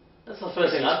 That's the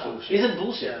first thing I'd put. Isn't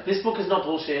bullshit. Yeah. This book is not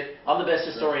bullshit. I'm the best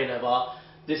historian ever.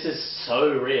 This is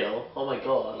so real. Oh my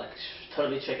god! Like,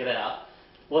 totally check it out.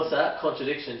 What's that?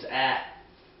 Contradictions?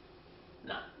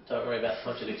 Nah, don't worry about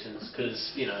contradictions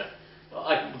because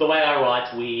the way I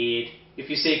write's weird. If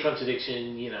you see a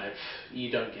contradiction, you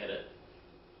don't get it.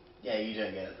 Yeah, you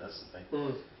don't get it. That's the thing.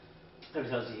 How many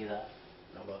times do you hear that?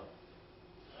 No, well,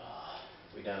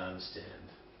 we don't understand.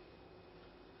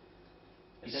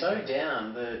 It's so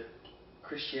down that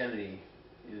Christianity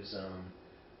is a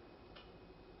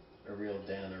real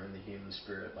downer in the human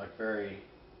spirit. Like very.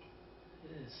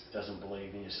 It is. Doesn't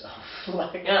believe in yourself.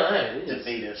 Like it is.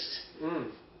 Defeatist.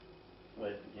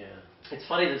 But yeah. It's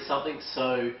funny that something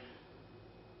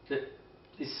that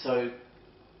is so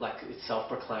it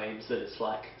self-proclaims that it's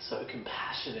so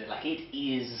compassionate. Like it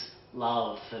is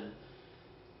love and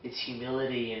it's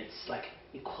humility and it's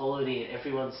equality and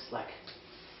everyone's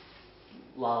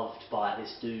loved by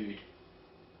this dude.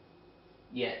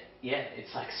 Yet,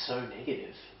 it's so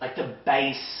negative. Like the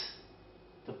base.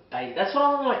 That's what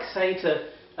I want to say to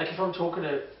if I'm talking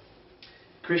to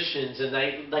Christians and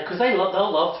because they'll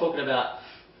love talking about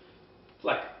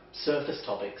surface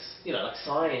topics,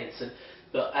 science and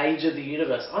the age of the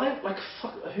universe. I don't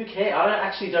fuck. Who cares?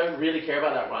 I don't really care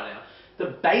about that right now.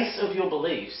 The base of your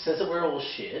belief says that we're all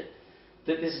shit.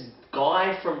 That this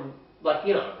guy from when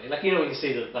you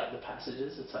see the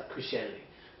passages, it's Christianity,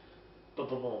 but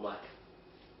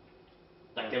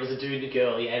there was a dude and a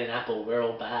girl, he ate an apple, we're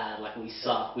all bad, we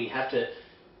suck, we have to,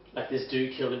 this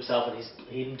dude killed himself and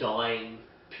him dying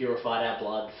purified our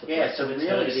blood for the rest of eternity.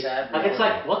 Yeah, it's a really sad reality.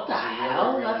 It's what the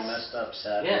hell? It's a really messed up,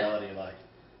 sad reality,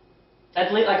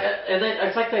 At least, and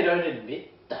it's they don't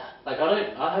admit that.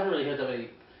 I haven't really heard that many,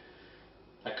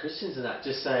 Christians in that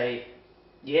just say,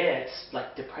 yeah, it's,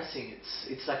 depressing,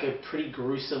 it's a pretty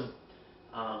gruesome,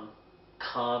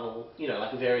 carnal,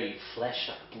 very flesh,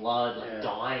 blood,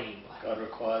 dying. God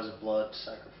requires a blood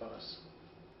sacrifice.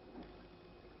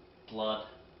 Blood.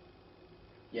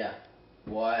 Yeah.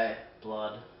 Why?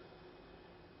 Blood.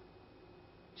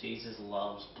 Jesus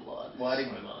loves blood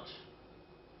so much.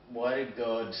 Why did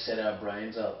God set our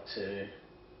brains up to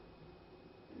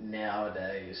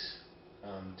nowadays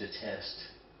detest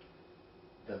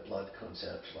the blood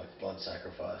concept, blood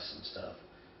sacrifice and stuff?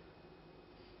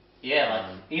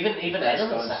 Yeah, even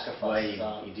animal sacrifices. The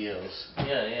way he deals.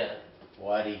 Yeah.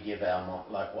 Why do you give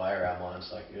why are our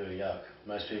minds ew, yuck?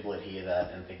 Most people would hear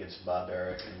that and think it's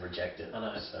barbaric and reject it. I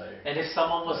know. So and if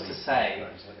someone was to say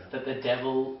that the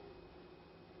devil,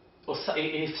 or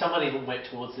if someone even went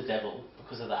towards the devil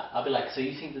because of that, I'd be like, so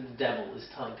you think that the devil is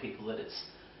telling people that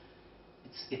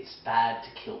it's bad to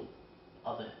kill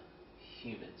other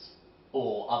humans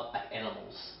or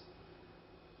animals?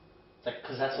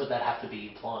 Because that's what they'd have to be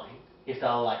implying. If they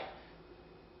were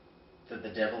that the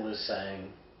devil is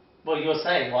saying Well, you're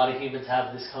saying, why do humans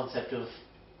have this concept of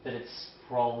that it's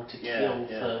wrong to kill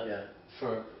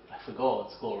for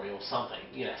God's glory or something?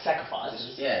 You know,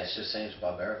 sacrifices. It just seems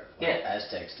barbaric. Like Yeah.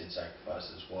 Aztecs did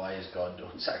sacrifices. Why is God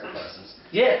doing sacrifices?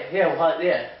 Yeah.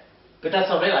 But that's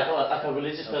what I mean. Like a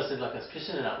religious person, like a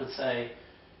Christian, and I would say,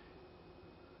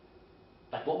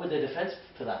 like, what would their defense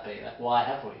for that be? Like, why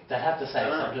have we? They'd have to say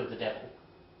it's something to do with the devil.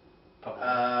 Probably.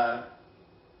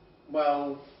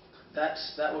 Well,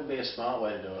 that would be a smart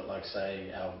way to do it. Like,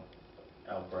 say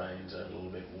our brains are a little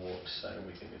bit warped, so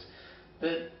we think it's.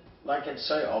 But like, it's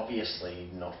so obviously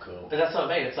not cool. But that's what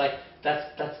I mean. It's like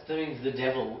that's doing the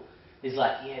devil is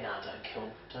like, don't kill,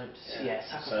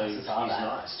 sacrifices are he's that.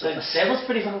 nice. So the devil's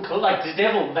pretty fucking cool. Like the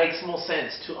devil makes more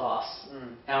sense to us.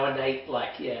 Our innate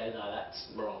that's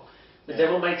wrong. The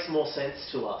devil makes more sense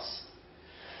to us.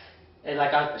 And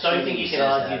like I don't think you can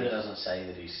argue that. It doesn't say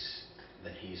that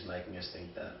he's making us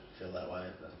feel that way.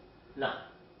 But. No.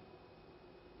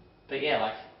 But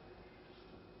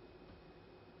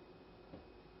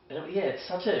it's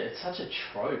such a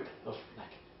trope of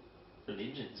like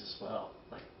religions as well,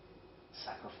 like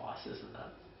sacrifices and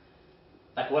that.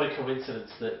 Like what a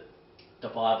coincidence that the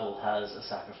Bible has a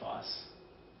sacrifice,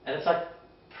 and it's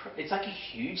like a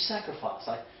huge sacrifice.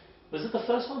 Like, was it the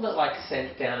first one that like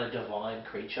sent down a divine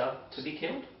creature to be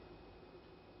killed?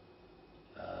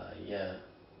 Yeah.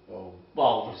 Well,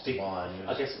 divine.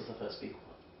 I guess it was the first big one.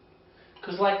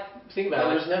 Because like, think about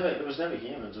it. It was never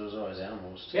humans. It was always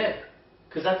animals too. Yeah.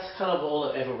 Because that's kind of all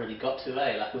it ever really got to,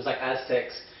 eh? Like, it was like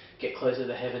Aztecs get closer to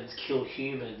the heavens, kill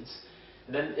humans.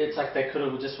 And then it's like they could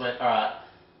have just went, alright,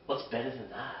 what's better than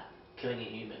that? Killing a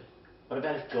human. What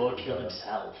about if God killed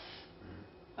himself?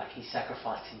 Like, he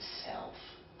sacrificed himself.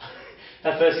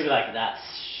 At first you'd be like, that's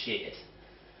shit.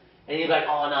 And you'd be like,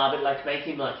 oh no, but like, make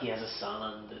him like he has a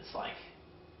son that's like,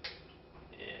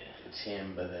 It's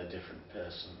him, but they're different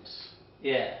persons.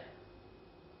 Yeah.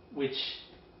 Which,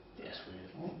 That's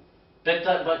weird.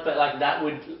 But like that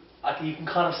would, like you can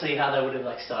kind of see how they would have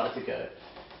like started to go,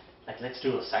 like let's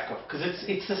do a sacrifice, because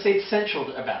it's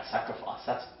central about sacrifice.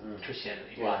 That's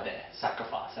Christianity right there.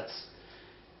 Sacrifice.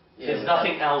 There's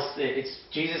nothing else. It's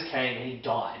Jesus came and he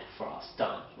died for us.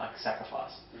 Done. Like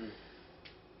sacrifice.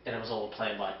 And it was all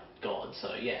planned by God.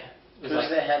 So yeah. Because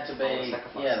there had to be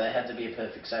there had to be a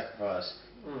perfect sacrifice.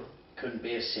 Couldn't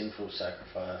be a sinful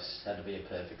sacrifice. Had to be a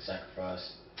perfect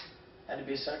sacrifice. Had to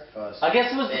be a sacrifice. I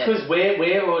guess it was because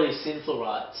we're already sinful,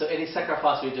 right? So any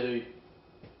sacrifice we do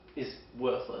is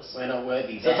worthless. We're not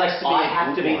worthy. So it's like I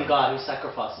have to be the guy who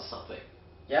sacrifices something.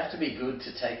 You have to be good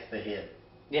to take the hit.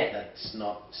 Yeah. That's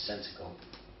not sensical.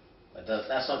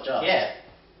 That's not just. Yeah.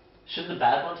 Shouldn't the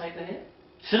bad one take the hit?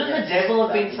 Shouldn't the devil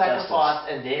have been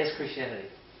sacrificed and there's Christianity?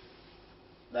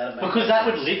 Because that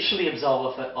would literally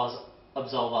absolve us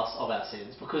of our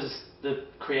sins, because the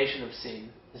creation of sin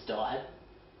has died.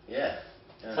 Yeah.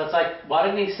 So it's like, why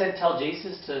didn't he tell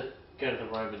Jesus to go to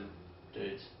the Roman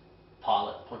dudes,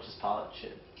 Pontius Pilate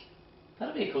shit?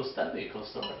 That'd be a cool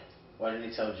story. Why didn't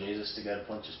he tell Jesus to go to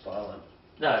Pontius Pilate?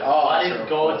 No. Why didn't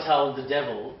God tell the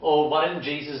devil, or why didn't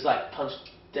Jesus like punch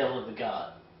the devil in the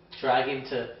gut, drag him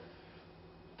to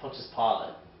Pontius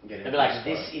Pilate, and be like,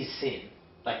 this is sin.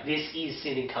 Like, this is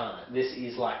sin incarnate. This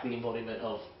is like the embodiment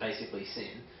of basically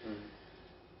sin.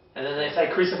 And then they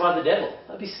say, crucify the devil.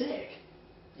 That'd be sick.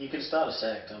 You could start a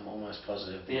sect. I'm almost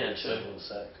positive that you could start a little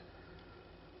sect.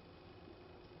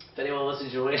 If anyone wants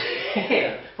to join,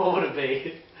 what would it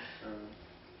be?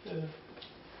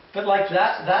 But like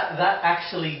that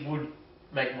actually would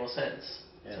make more sense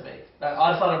to me. Like,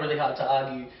 I'd find it really hard to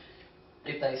argue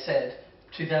if they said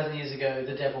 2,000 years ago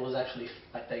the devil was actually,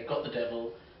 like, they got the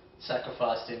devil,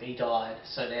 sacrificed him, he died,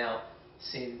 so now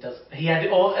sin does, he had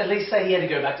to, or at least say he had to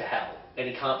go back to hell and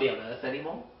he can't be on earth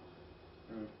anymore.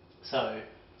 So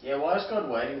yeah, why is God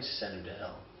waiting to send him to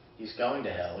hell? He's going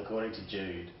to hell according to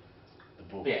Jude, the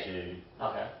book of Jude.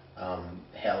 Okay.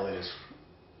 Hell is,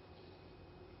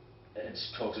 it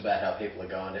talks about how people are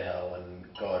going to hell, and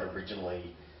God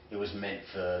originally, it was meant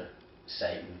for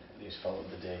Satan and he's followed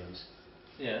the demons.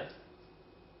 Yeah.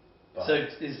 But so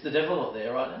is the devil not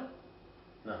there right now?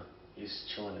 No, he's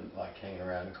chilling and like hanging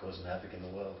around and causing havoc in the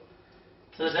world.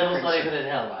 So the devil's not even in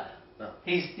hell right now? No.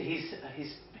 He's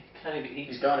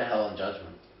going to hell in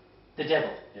judgment. The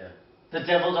devil? Yeah. The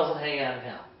devil doesn't hang out in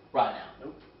hell right now?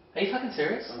 Nope. Are you fucking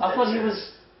serious? I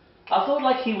thought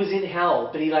like he was in hell,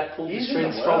 but he like pulled the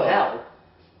strings from hell.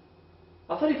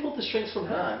 I thought he pulled the strings from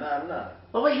hell. No.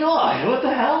 Oh my god, what the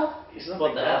hell? He's not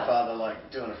the Godfather like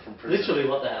doing it from prison. Literally,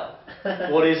 what the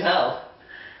hell? What is hell?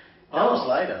 Hell is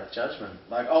later, judgment.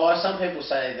 Like, some people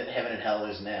say that heaven and hell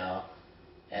is now,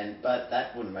 but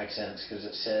that wouldn't make sense because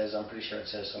it says, I'm pretty sure it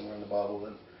says somewhere in the Bible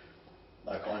that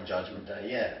like on Judgment Day.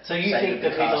 Yeah. So you Same think with the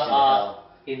the people cast are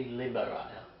in limbo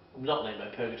right now? Not limbo,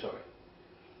 purgatory.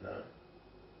 No.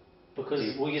 Because Do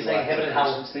you're do saying I heaven think and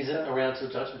hell Christians think isn't that? around till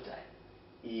Judgment Day.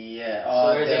 Yeah. So Oh,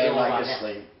 where's they're everyone like right now?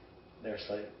 asleep. They're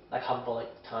asleep. Like Humboldt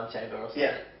time chamber or something.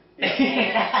 Yeah.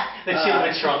 They chill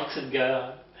in the trunks and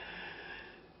go.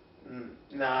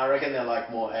 No, I reckon they're like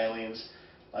more aliens,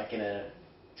 like in a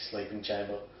sleeping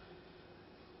chamber.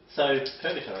 So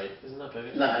purgatory, isn't that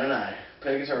purgatory? No.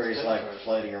 Purgatory is like purgatory?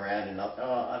 floating around in nothing.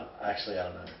 Oh, actually, I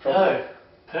don't know. Probably. No,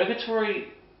 purgatory.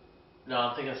 No,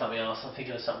 I'm thinking of something else. I'm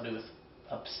thinking of something to do with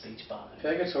a speech bar.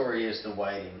 Purgatory is the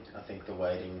waiting. I think the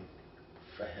waiting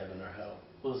for heaven or hell.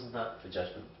 Wasn't that? For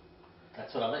judgment.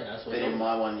 That's what I mean. That's what. But in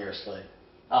my one, you're asleep.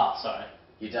 Oh, sorry.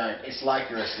 You don't. It's like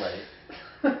you're asleep.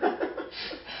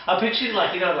 I pictured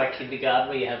like like kindergarten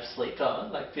where you have sleep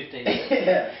time, like 15 minutes.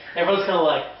 Yeah. Everyone's kind of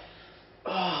like,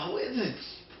 oh, where's the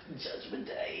Judgment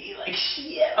Day? Like,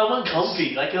 shit, I'm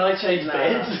uncomfy. Like, can I change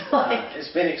beds?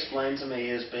 It's been explained to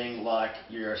me as being like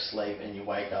you're asleep and you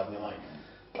wake up and you're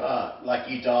like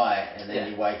you die and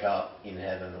then you wake up in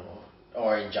heaven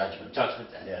or in judgment.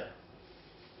 Judgment Day. Yeah.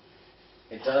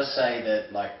 It does say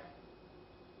that like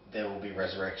there will be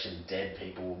resurrection. Dead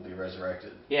people will be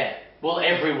resurrected. Yeah. Well,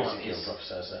 everyone Ezekiel is.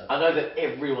 prophesies that. I know that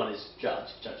everyone is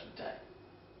judged Judgment Day.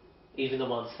 Even the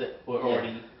ones that were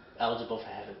already eligible for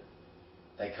heaven.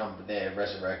 They come, they're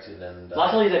resurrected and.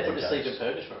 Luckily, they put to sleep in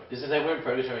purgatory, because if they were in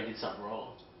purgatory and did something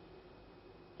wrong,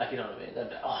 like, you know what I mean? They'd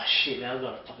be like, oh shit, now I'm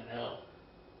going to fucking hell.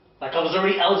 Like, I was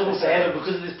already eligible for heaven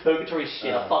because of this purgatory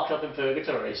shit. I fucked up in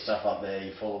purgatory. There's stuff up there,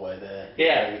 you fall away there.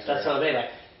 Yeah, that's what I mean. Like,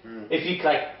 if you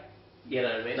like, you know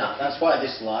what I mean? No, that's why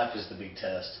this life is the big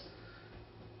test.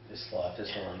 This life is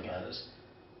the one that matters.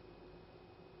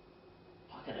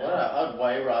 Fucking Well, hell. I'd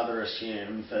way rather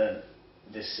assume that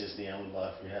this is the only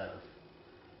life we have.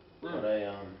 What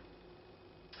a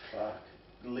fuck,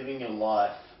 living your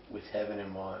life with heaven in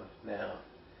mind now,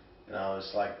 and I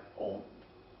was like all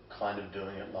kind of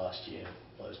doing it last year.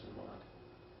 Blows my mind.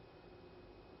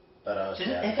 But I was. Did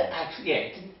it doubting ever it. actually? Yeah,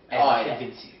 it didn't ever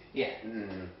convince you. Yeah.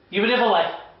 Mm. You were never like.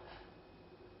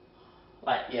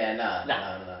 Yeah,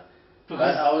 no. Because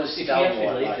but I was if you actually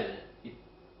what, believed like, in it, you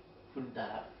wouldn't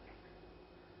that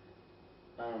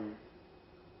happen?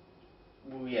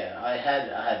 Well, yeah, I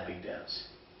had big doubts.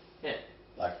 Yeah.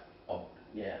 Like,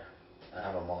 yeah, I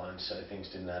have a mind, so things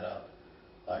didn't add up.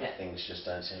 Like, things just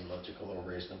don't seem logical or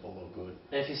reasonable or good.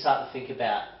 And if you start to think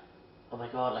about, oh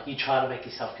my god, like you try to make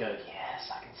yourself go,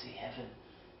 yes, I can see heaven.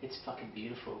 It's fucking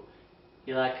beautiful.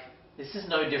 You're like, this is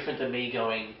no different than me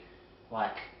going,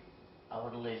 like, I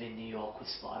want to live in New York with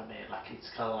Spider-Man. Like, it's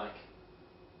kind of like,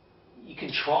 you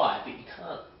can try, but you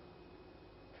can't.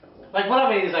 Like, what I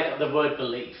mean is like the word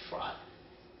belief, right?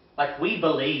 Like, we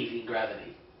believe in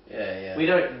gravity. Yeah. We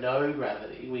don't know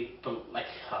gravity. Okay, I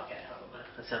don't know.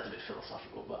 That sounds a bit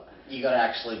philosophical, but you got to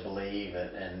actually believe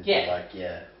it and like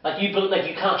like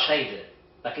you can't change it.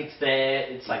 Like, it's there.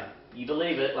 It's like you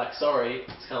believe it. Like, sorry,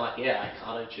 it's kind of like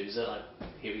I don't choose it. Like,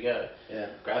 here we go. Yeah.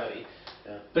 Gravity.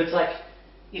 Yeah. But it's like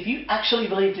if you actually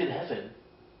believed in heaven,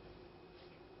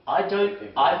 I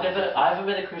haven't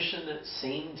met a Christian that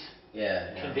seemed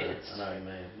convinced. I know what you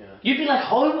mean. Yeah. You'd be like,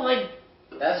 oh my.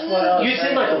 That's what I was You'd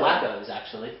saying. seem like a wackos,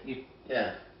 actually.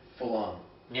 Yeah, full on.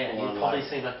 Yeah, full you'd on, probably like,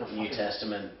 seem like the New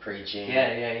Testament preaching.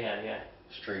 Yeah.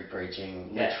 Street preaching.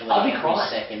 Yeah. Literally I'd be every crying.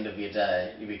 second of your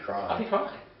day, you'd be crying. I'd be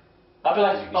crying. I'd be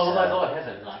like, You'd be oh my sad. god,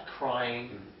 heaven, like crying.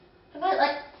 And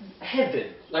like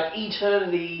heaven, like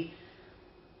eternity.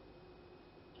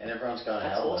 And everyone's going to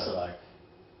That's hell awesome. though, like,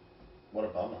 what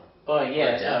a bummer. Oh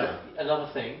yeah, downer. another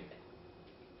thing.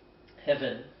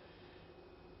 Heaven.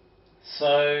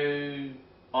 So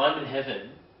I'm in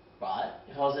heaven, right?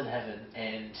 If I was in heaven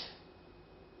and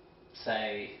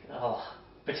say,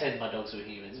 pretend my dogs were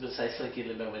humans, but say Slinky and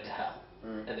Limbo went to hell,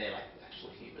 and they're like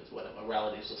actually humans, whatever,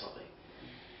 relatives or something.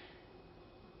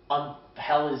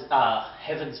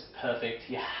 Heaven's perfect.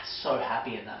 You're so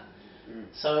happy in that.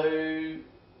 So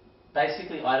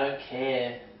basically, I don't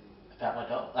care about my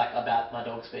dog, about my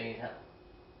dogs being in hell,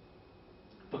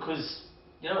 because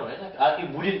you know what I mean. Like,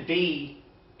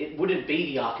 it wouldn't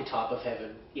be the archetype of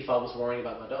heaven if I was worrying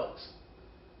about my dogs.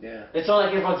 Yeah. It's not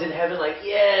like everyone's in heaven, like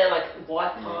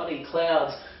white party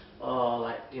clouds. Oh,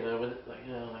 like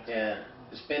Yeah.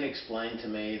 It's been explained to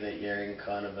me that you're in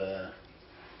kind of a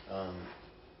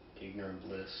ignorant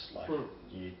bliss, like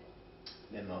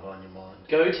they're not on your mind.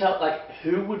 Go tell,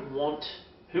 who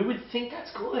would think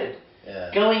that's good?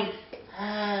 Yeah. Going,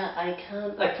 I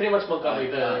can't, like pretty much Montgomery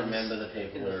Burns. I remember the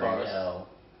people in who the are forest. in hell.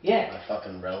 Yeah. My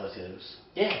fucking relatives.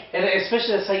 Yeah, and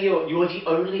especially let's say you're the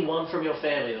only one from your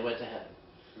family that went to heaven.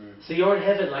 So you're in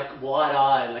heaven, like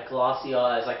wide-eyed, like glassy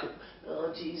eyes, like,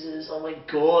 oh Jesus, oh my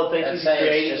God, thank you for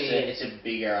creating me. It's a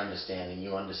bigger understanding.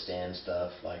 You understand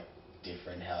stuff like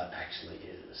different how it actually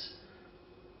is.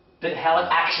 But how it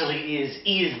actually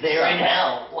is there in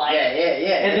hell. Like,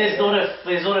 yeah. And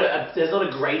there's not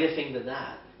a greater thing than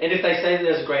that. And if they say that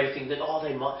there's a greater thing, then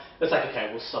they might. It's like, okay,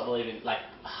 we'll stop believing. Like,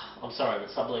 I'm sorry, but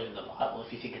stop believing the Bible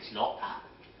if you think it's not that.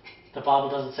 The Bible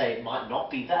doesn't say it might not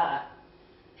be that.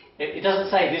 It doesn't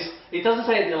say this. It doesn't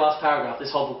say in the last paragraph.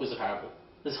 This whole book was a parable.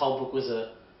 This whole book was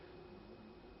a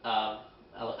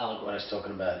allegory. When it's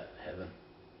talking about heaven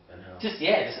and hell. Just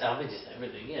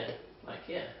everything. Yeah, like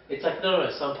It's like no.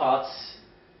 Some parts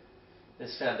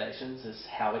there's foundations. There's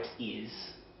how it is.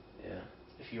 Yeah.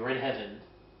 If you're in heaven,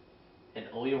 and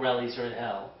all your rallies are in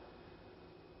hell.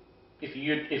 If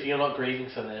you're not grieving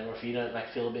for them, or if you don't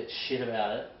feel a bit shit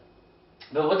about it,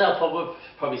 but what they'll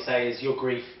probably say is your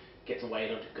grief gets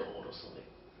weighed onto God or something.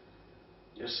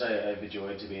 You'll say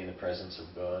overjoyed to be in the presence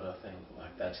of God. I think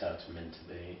that's how it's meant to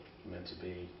be. You're meant to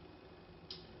be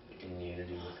in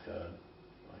unity with God.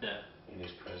 In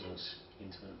His presence,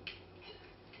 intimate.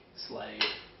 Slave.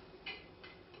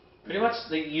 Pretty much,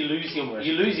 you lose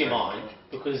your mind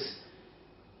because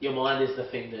your mind is the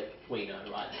thing that we know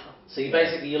right now. So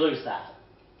you lose that.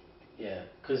 Yeah.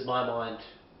 Because my mind.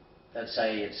 They'd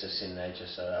say it's a sin nature,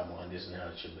 so our mind isn't how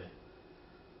it should be.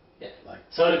 Yeah.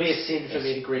 So it'd be a sin for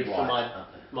me to grieve for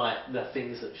the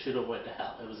things that should have went to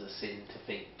hell. It was a sin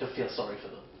to feel sorry for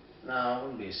them. No, it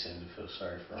wouldn't be a sin to feel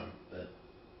sorry for them,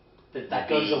 but that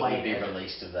goes away. You'd be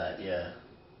released of that, yeah.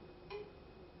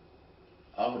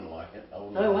 I wouldn't like it.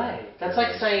 No way. That's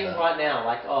like saying right now,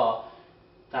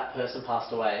 that person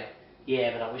passed away.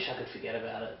 Yeah, but I wish I could forget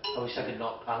about it. I wish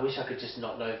I could just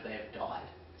not know if they ever died.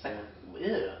 It's like,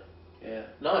 ew. Yeah.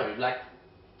 No,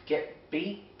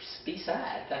 be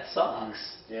sad. That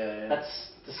sucks. Yeah. That's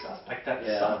disgusting. That sucks.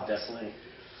 Yeah, definitely.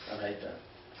 I hate that.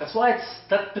 That's why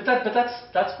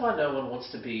that's why no one wants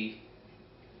to be,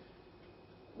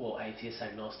 atheist,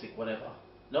 agnostic, whatever.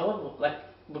 No one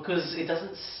because it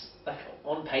doesn't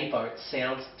on paper it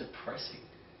sounds depressing.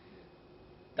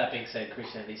 That being said,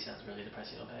 Christianity sounds really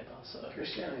depressing on paper. So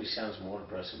Christianity sounds more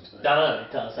depressing to me. No,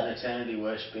 it does. An eternity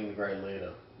worshipping the great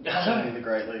leader, singing the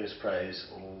great leader's praise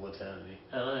all eternity.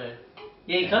 I know.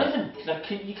 Yeah, you can't even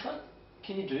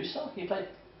can you do stuff? Can you play?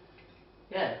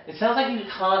 Yeah, it sounds like you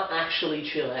can't actually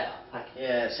chill out.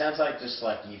 Yeah, it sounds like just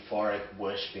euphoric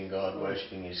worshipping God,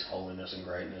 worshipping His holiness and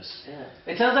greatness. Yeah,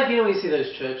 it sounds like when you see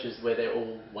those churches where they're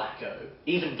all wacko.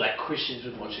 Even Christians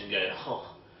would watch and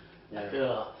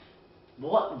go,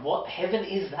 What heaven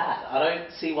is that? I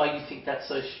don't see why you think that's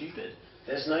so stupid.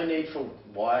 There's no need for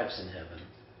wives in heaven.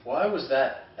 Why was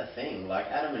that a thing?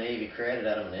 Adam and Eve, He created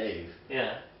Adam and Eve.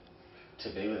 Yeah. To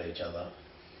be with each other.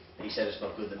 He said it's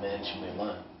not good that man should be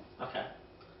alone. Okay.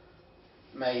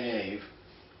 Made Eve.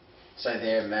 So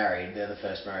they're married. They're the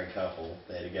first married couple.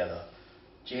 They're together.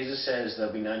 Jesus says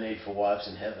there'll be no need for wives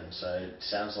in heaven. So it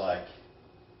sounds like.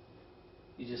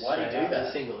 You just why do you do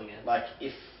that? Single again.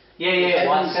 If. Yeah.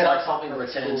 Why set up something a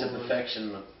return to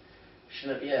perfection?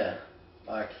 Shouldn't it? Yeah.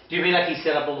 Do you mean He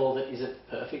set up a law that isn't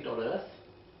perfect on earth?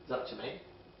 Is that what you mean?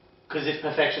 Because if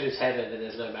perfection is heaven, then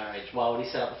there's no marriage. Why would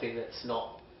He set up a thing that's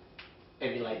not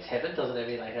emulates heaven? Doesn't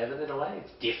emulate heaven in a way?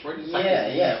 It's different. It's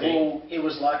Well, it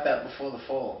was like that before the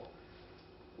fall.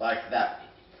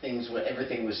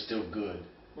 Everything was still good.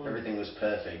 Everything was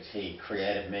perfect. He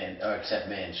created man, except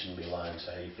man shouldn't be alone,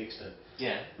 so He fixed it.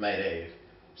 Yeah. Made Eve.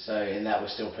 And that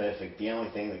was still perfect. The only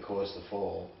thing that caused the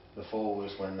fall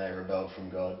was when they rebelled from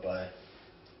God by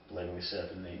letting the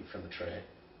serpent eat from the tree.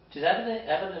 Did Adam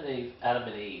and Eve,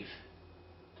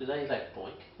 did they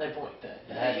boink? They boinked,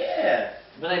 Yeah.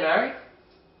 Were they married?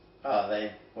 Oh,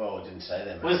 it didn't say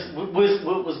them.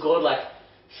 Was God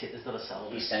shit, there's not a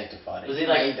celibate? He sanctified it. Was He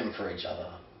made them for each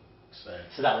other.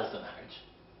 So that was the marriage.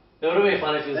 It would have been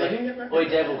fun if he was "Oi,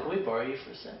 devil, can we borrow you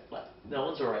for a sec? No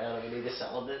one's around and we need a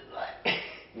celibate."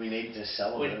 We need to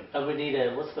celibate. We need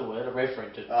what's the word? A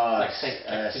reverend to do the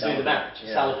marriage.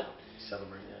 Yeah. Celebrant.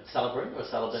 Celebrant, yeah. Celebrant or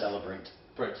celibate? Celebrant.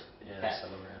 Brent. Yeah,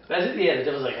 celebrant. The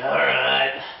devil's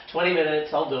alright, 20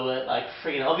 minutes, I'll do it.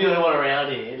 I'll be the only one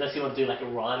around here, unless you want to do a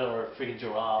rhino or a freaking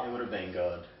giraffe. It would have been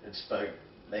God.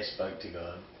 They spoke to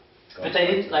God. But they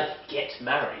didn't get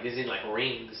married, as in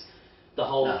rings. The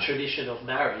whole tradition of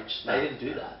marriage, they didn't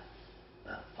do that.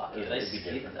 No. Fuck yeah, they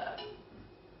skipped that.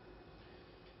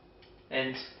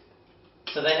 And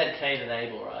so they had Cain and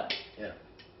Abel, right? Yeah.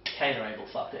 Cain or Abel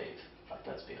fucked Eve.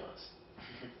 Let's be honest.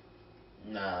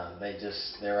 Nah,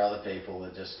 there are other people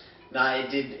that just. Nah,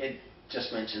 it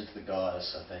just mentioned the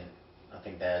guys. I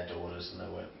think they had daughters,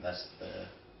 and that's the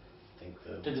think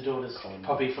the... Did the daughters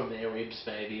probably from their ribs,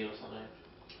 maybe, or something?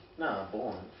 No,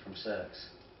 born from sex.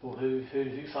 Well, who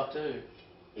fucked who?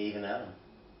 Eve and Adam.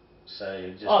 So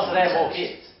you just... Oh, so they had more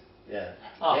kids? Yeah.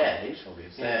 Oh. Yeah, heaps more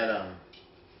kids. Yeah. They had,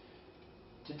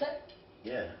 Did they?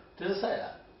 Yeah. Does it say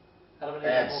that? Adam and They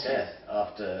Eve had more Seth kids?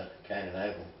 after Cain and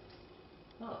Abel.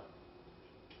 Oh.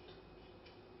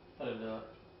 I didn't know that.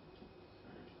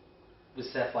 Was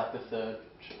Seth like the third?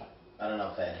 I don't know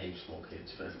if they had heaps more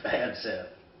kids, but they had Seth,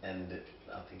 and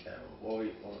I think they were...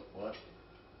 What?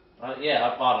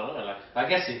 Yeah, I don't know. Like, I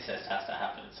guess incest has to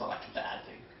happen. It's not like a bad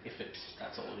thing if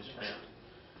that's all who's around.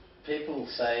 People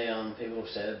say, people have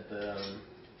said that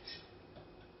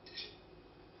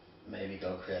maybe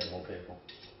God created more people,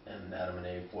 and Adam and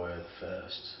Eve were the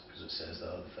first, because it says they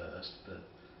were the first, but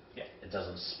yeah, it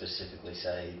doesn't specifically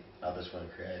say others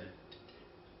weren't created.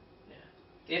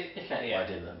 Yeah. Why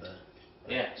didn't it though?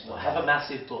 Yeah. Well, have a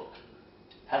massive book.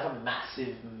 Have a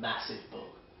massive book.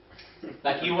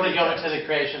 Like, you want to go into the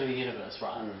creation of the universe,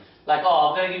 right? Mm. Like,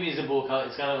 I'm going to give you the book.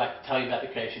 It's going to like tell you about the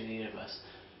creation of the universe.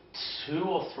 2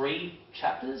 or 3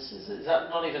 chapters? Is that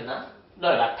not even that? No,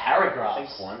 like paragraphs. I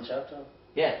think 1 chapter.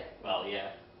 Yeah. Well,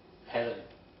 yeah. Heaven,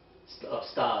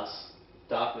 stars,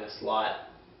 darkness, light.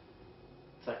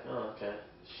 It's like, oh, okay,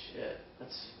 shit.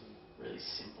 That's really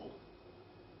simple.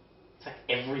 It's like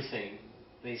everything.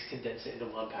 And he's condensed it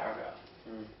into 1 paragraph.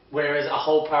 Mm. Whereas a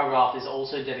whole paragraph is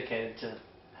also dedicated to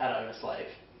how to own a slave.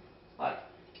 Like,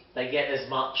 they get as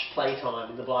much playtime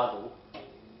in the Bible.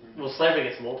 Well, slavery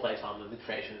gets more playtime than the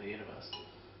creation of the universe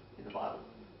in the Bible.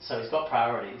 So he's got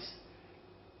priorities.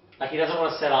 Like, he doesn't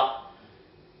want to set up...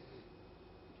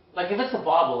 Like, if it's the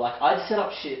Bible, like, I'd set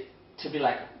up shit to be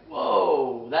like,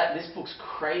 whoa, this book's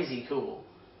crazy cool.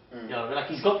 Mm. You know what I mean? Like,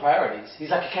 he's got priorities. He's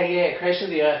like, okay, yeah, creation of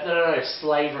the earth. No,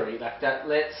 slavery. Like, that.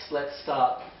 Let's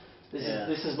start.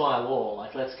 This is my law.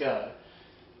 Like, let's go.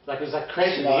 Like, it was like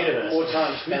creation of the universe. More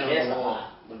time spent on the law.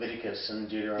 Leviticus and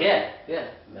Deuteronomy. Yeah.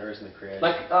 And there isn't the creation.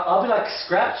 Like, I'll be like,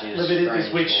 scrap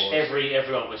Leviticus, which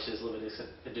everyone wishes Leviticus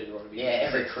and Deuteronomy. Yeah,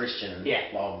 every Christian.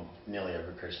 Yeah. Well, nearly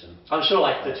every Christian. I'm sure,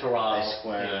 like, the Torah. They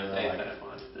squirm and they don't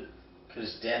mind.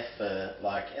 Because death for,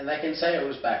 like, and they can say it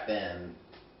was back then,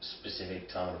 specific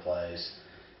time and place,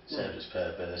 served its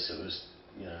purpose. It was,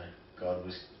 God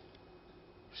was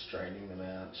straightening them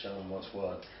out, showing them what's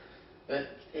what. But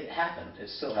it happened. It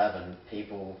still happened.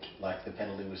 People, like, the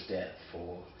penalty was death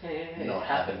for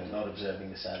not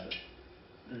observing the Sabbath.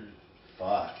 Mm.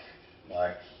 Fuck.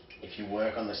 Like, if you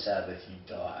work on the Sabbath, you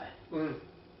die. Mm.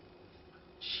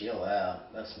 Chill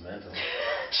out. That's mental.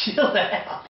 Chill out.